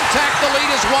contact. The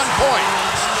lead is 1 point.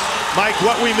 Mike,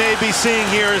 what we may be seeing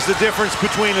here is the difference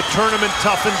between a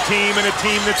tournament-toughened team and a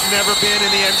team that's never been in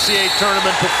the NCAA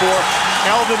tournament before.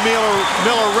 Elvin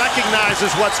Miller recognizes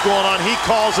what's going on. He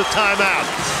calls a timeout.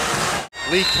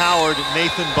 Lee Coward and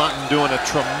Nathan Bunton doing a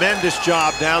tremendous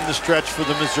job down the stretch for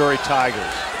the Missouri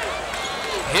Tigers.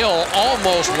 Hill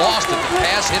almost lost it. The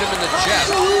pass hit him in the chest.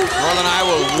 Northern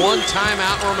Iowa with 1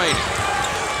 timeout remaining.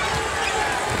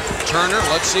 Turner,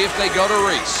 let's see if they go to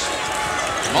Reese.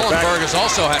 Mullenberg has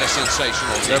also had a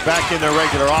sensational game. They're back in their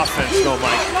regular offense though,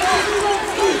 Mike.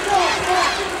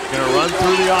 Gonna run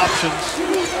through the options.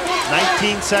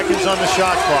 19 seconds on the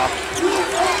shot clock.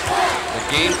 The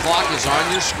game clock is on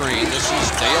your screen. This is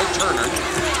Dale Turner.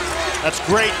 That's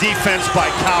great defense by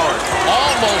Coward.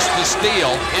 Almost the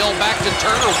steal. Hill back to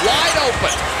Turner, wide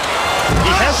open.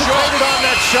 He hesitated on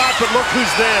that shot, but look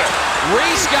who's there.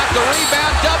 Reese got the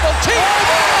rebound, double team.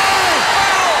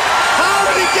 How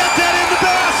did he get that in the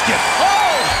basket?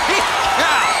 Holy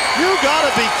cow! You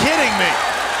gotta be kidding me.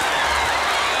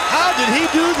 How did he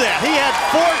do that? He had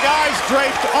 4 guys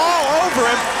draped all over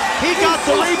him. He got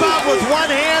the rebound with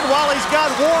one hand while he's got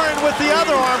Warren with the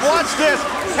other arm. Watch this.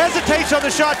 Hesitates on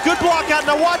the shot. Good block out.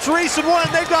 Now watch Reese and Warren.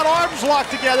 They've got arms locked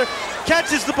together.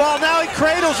 Catches the ball. Now he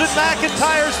cradles it.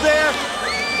 McIntyre's there.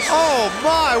 Oh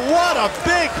my, what a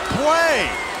big play.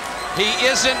 He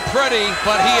isn't pretty,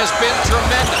 but he has been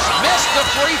tremendous. Missed the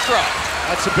free throw.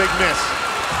 That's a big miss.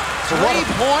 So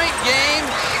 3-point game.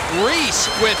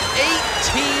 Reese with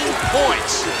 18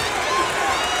 points.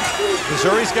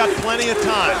 Missouri's got plenty of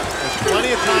time. There's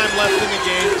plenty of time left in the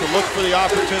game to look for the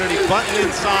opportunity. Button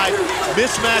inside,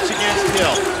 mismatch against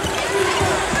Hill.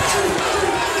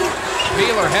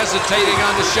 Peeler hesitating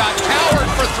on the shot. Coward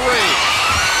for 3.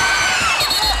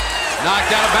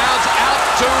 Knocked out of bounds, out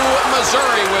to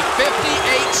Missouri with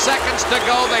 58 seconds to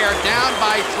go. They are down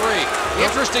by 3.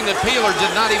 Interesting that Peeler did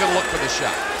not even look for the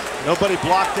shot. Nobody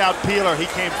blocked out Peeler. He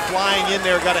came flying in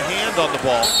there, got a hand on the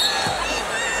ball.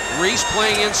 Reese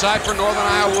playing inside for Northern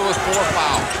Iowa with 4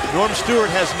 fouls. Norm Stewart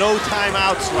has no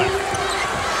timeouts left.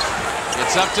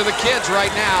 It's up to the kids right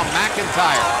now.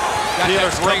 McIntyre got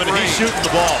Peeler's that great coming. range. He's shooting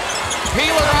the ball.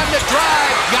 Peeler on the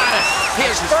drive, got it.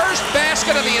 His first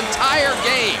basket of the entire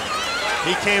game.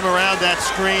 He came around that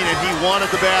screen and he wanted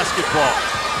the basketball.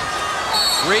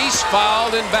 Reese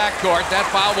fouled in backcourt. That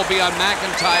foul will be on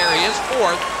McIntyre. He is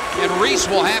 4th. And Reese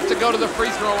will have to go to the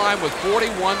free throw line with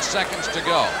 41 seconds to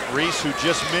go. Reese, who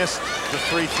just missed the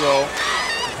free throw.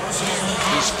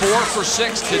 He's 4 for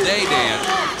 6 today, Dan.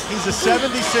 He's a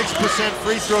 76%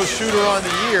 free throw shooter on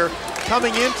the year.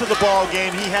 Coming into the ball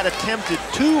game, he had attempted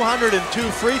 202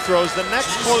 free throws. The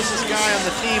next closest guy on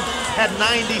the team had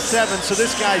 97, so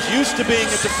this guy's used to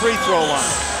being at the free throw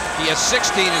line. He has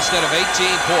 16 instead of 18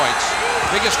 points.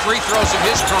 Biggest free throws of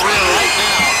his career right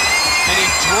now. And he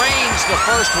drains the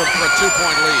first one for a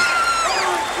 2-point lead.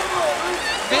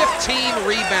 15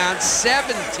 rebounds,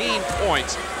 17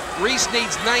 points. Reese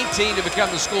needs 19 to become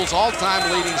the school's all-time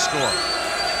leading scorer.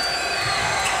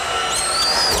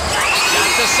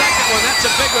 Got the second one. That's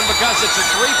a big one because it's a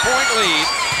 3-point lead.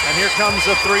 And here comes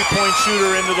a 3-point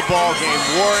shooter into the ball game.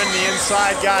 Warren, the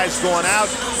inside guy, is going out.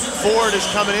 Ford is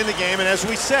coming in the game. And as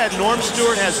we said, Norm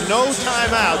Stewart has no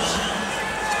timeouts.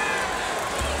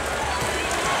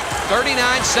 39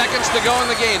 seconds to go in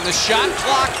the game. The shot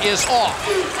clock is off.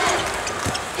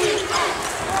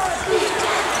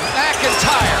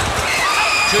 McIntyre.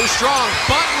 Too strong.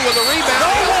 Bunton with a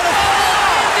rebound.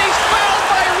 He's fouled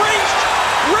by Reese.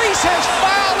 Reese has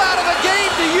fouled out of the game.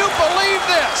 Do you believe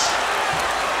this?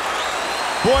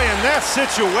 Boy, in that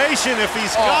situation, if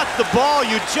he's got the ball,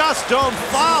 you just don't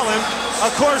foul him.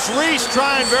 Of course, Reese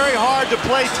trying very hard to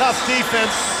play tough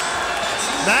defense.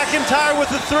 McIntyre with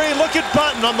the 3. Look at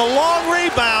Bunton on the long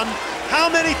rebound. How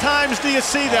many times do you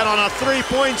see that on a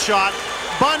 3-point shot?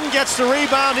 Bunton gets the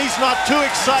rebound. He's not too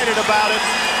excited about it.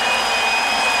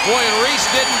 Boy, and Reese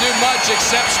didn't do much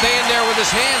except stand there with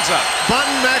his hands up.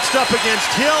 Bunton matched up against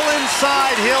Hill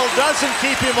inside. Hill doesn't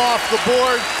keep him off the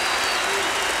board.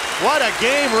 What a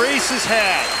game Reese has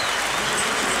had.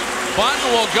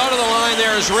 Bunton will go to the line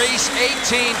there as Reese,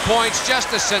 18 points, just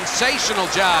a sensational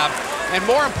job. And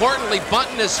more importantly,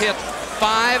 Bunton has hit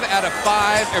 5 out of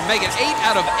 5, or making 8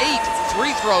 out of 8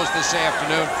 free throws this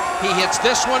afternoon. He hits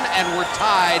this one, and we're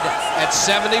tied at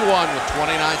 71 with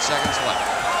 29 seconds left.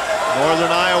 Northern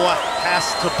Iowa has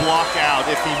to block out.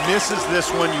 If he misses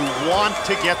this one, you want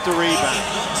to get the rebound.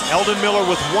 Eldon Miller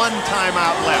with 1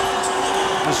 timeout left.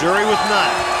 Missouri with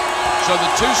none. So the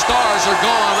 2 stars are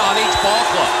gone on each ball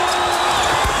club.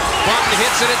 Bunton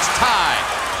hits it, it's tied.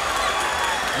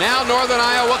 Now Northern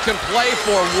Iowa can play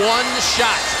for 1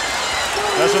 shot.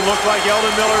 Doesn't look like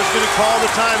Eldon Miller is going to call the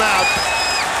timeout.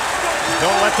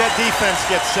 Don't let that defense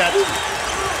get set.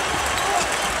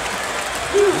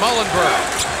 Mullenberg.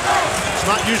 It's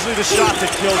not usually the shot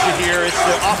that kills you here, it's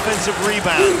the offensive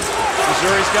rebound.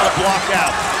 Missouri's got to block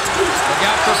out. Look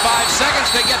out for 5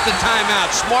 seconds, they get the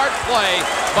timeout. Smart play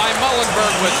by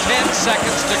Mullenberg with 10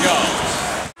 seconds to go.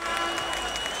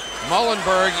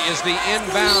 Mullenberg is the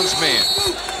inbounds man.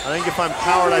 I think if I'm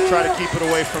Howard, I try to keep it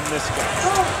away from this guy.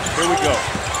 Here we go.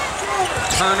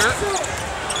 Turner,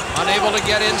 unable to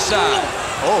get inside.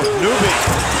 Oh, Newby.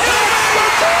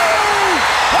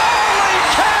 Holy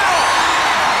cow!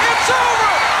 It's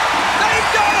over! They've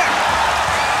done it!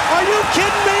 Are you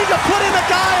kidding me? To put in a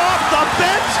guy off the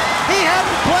bench? He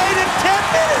hadn't played in 10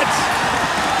 minutes.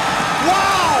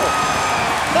 Wow!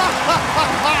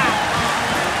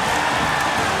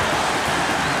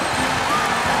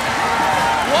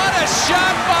 What a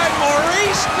shot by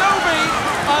Maurice Newby,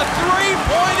 a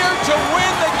 3-pointer to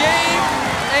win the game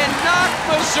and knock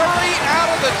Missouri out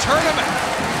of the tournament.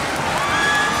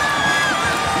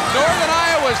 Northern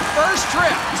Iowa's first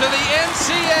trip to the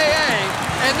NCAA,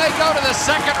 and they go to the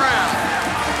 2nd round.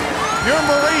 You're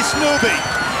Maurice Newby.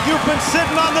 You've been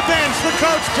sitting on the bench. The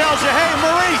coach tells you, hey,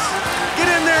 Maurice,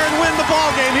 get in there and win the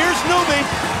ball game. Here's Newby,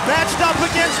 matched up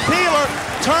against Peeler.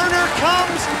 Turner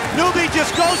comes, Newby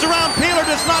just goes around Peeler,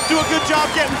 does not do a good job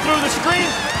getting through the screen.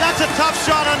 That's a tough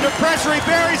shot under pressure, he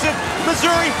buries it.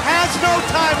 Missouri has no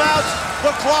timeouts,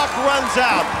 the clock runs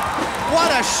out.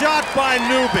 What a shot by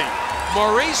Newby.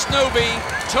 Maurice Newby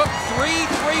took 3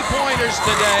 3-pointers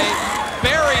today,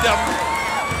 buried them,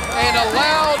 and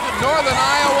allowed Northern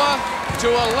Iowa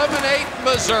to eliminate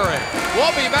Missouri.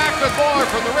 We'll be back with more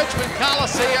from the Richmond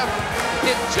Coliseum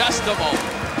in just a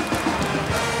moment.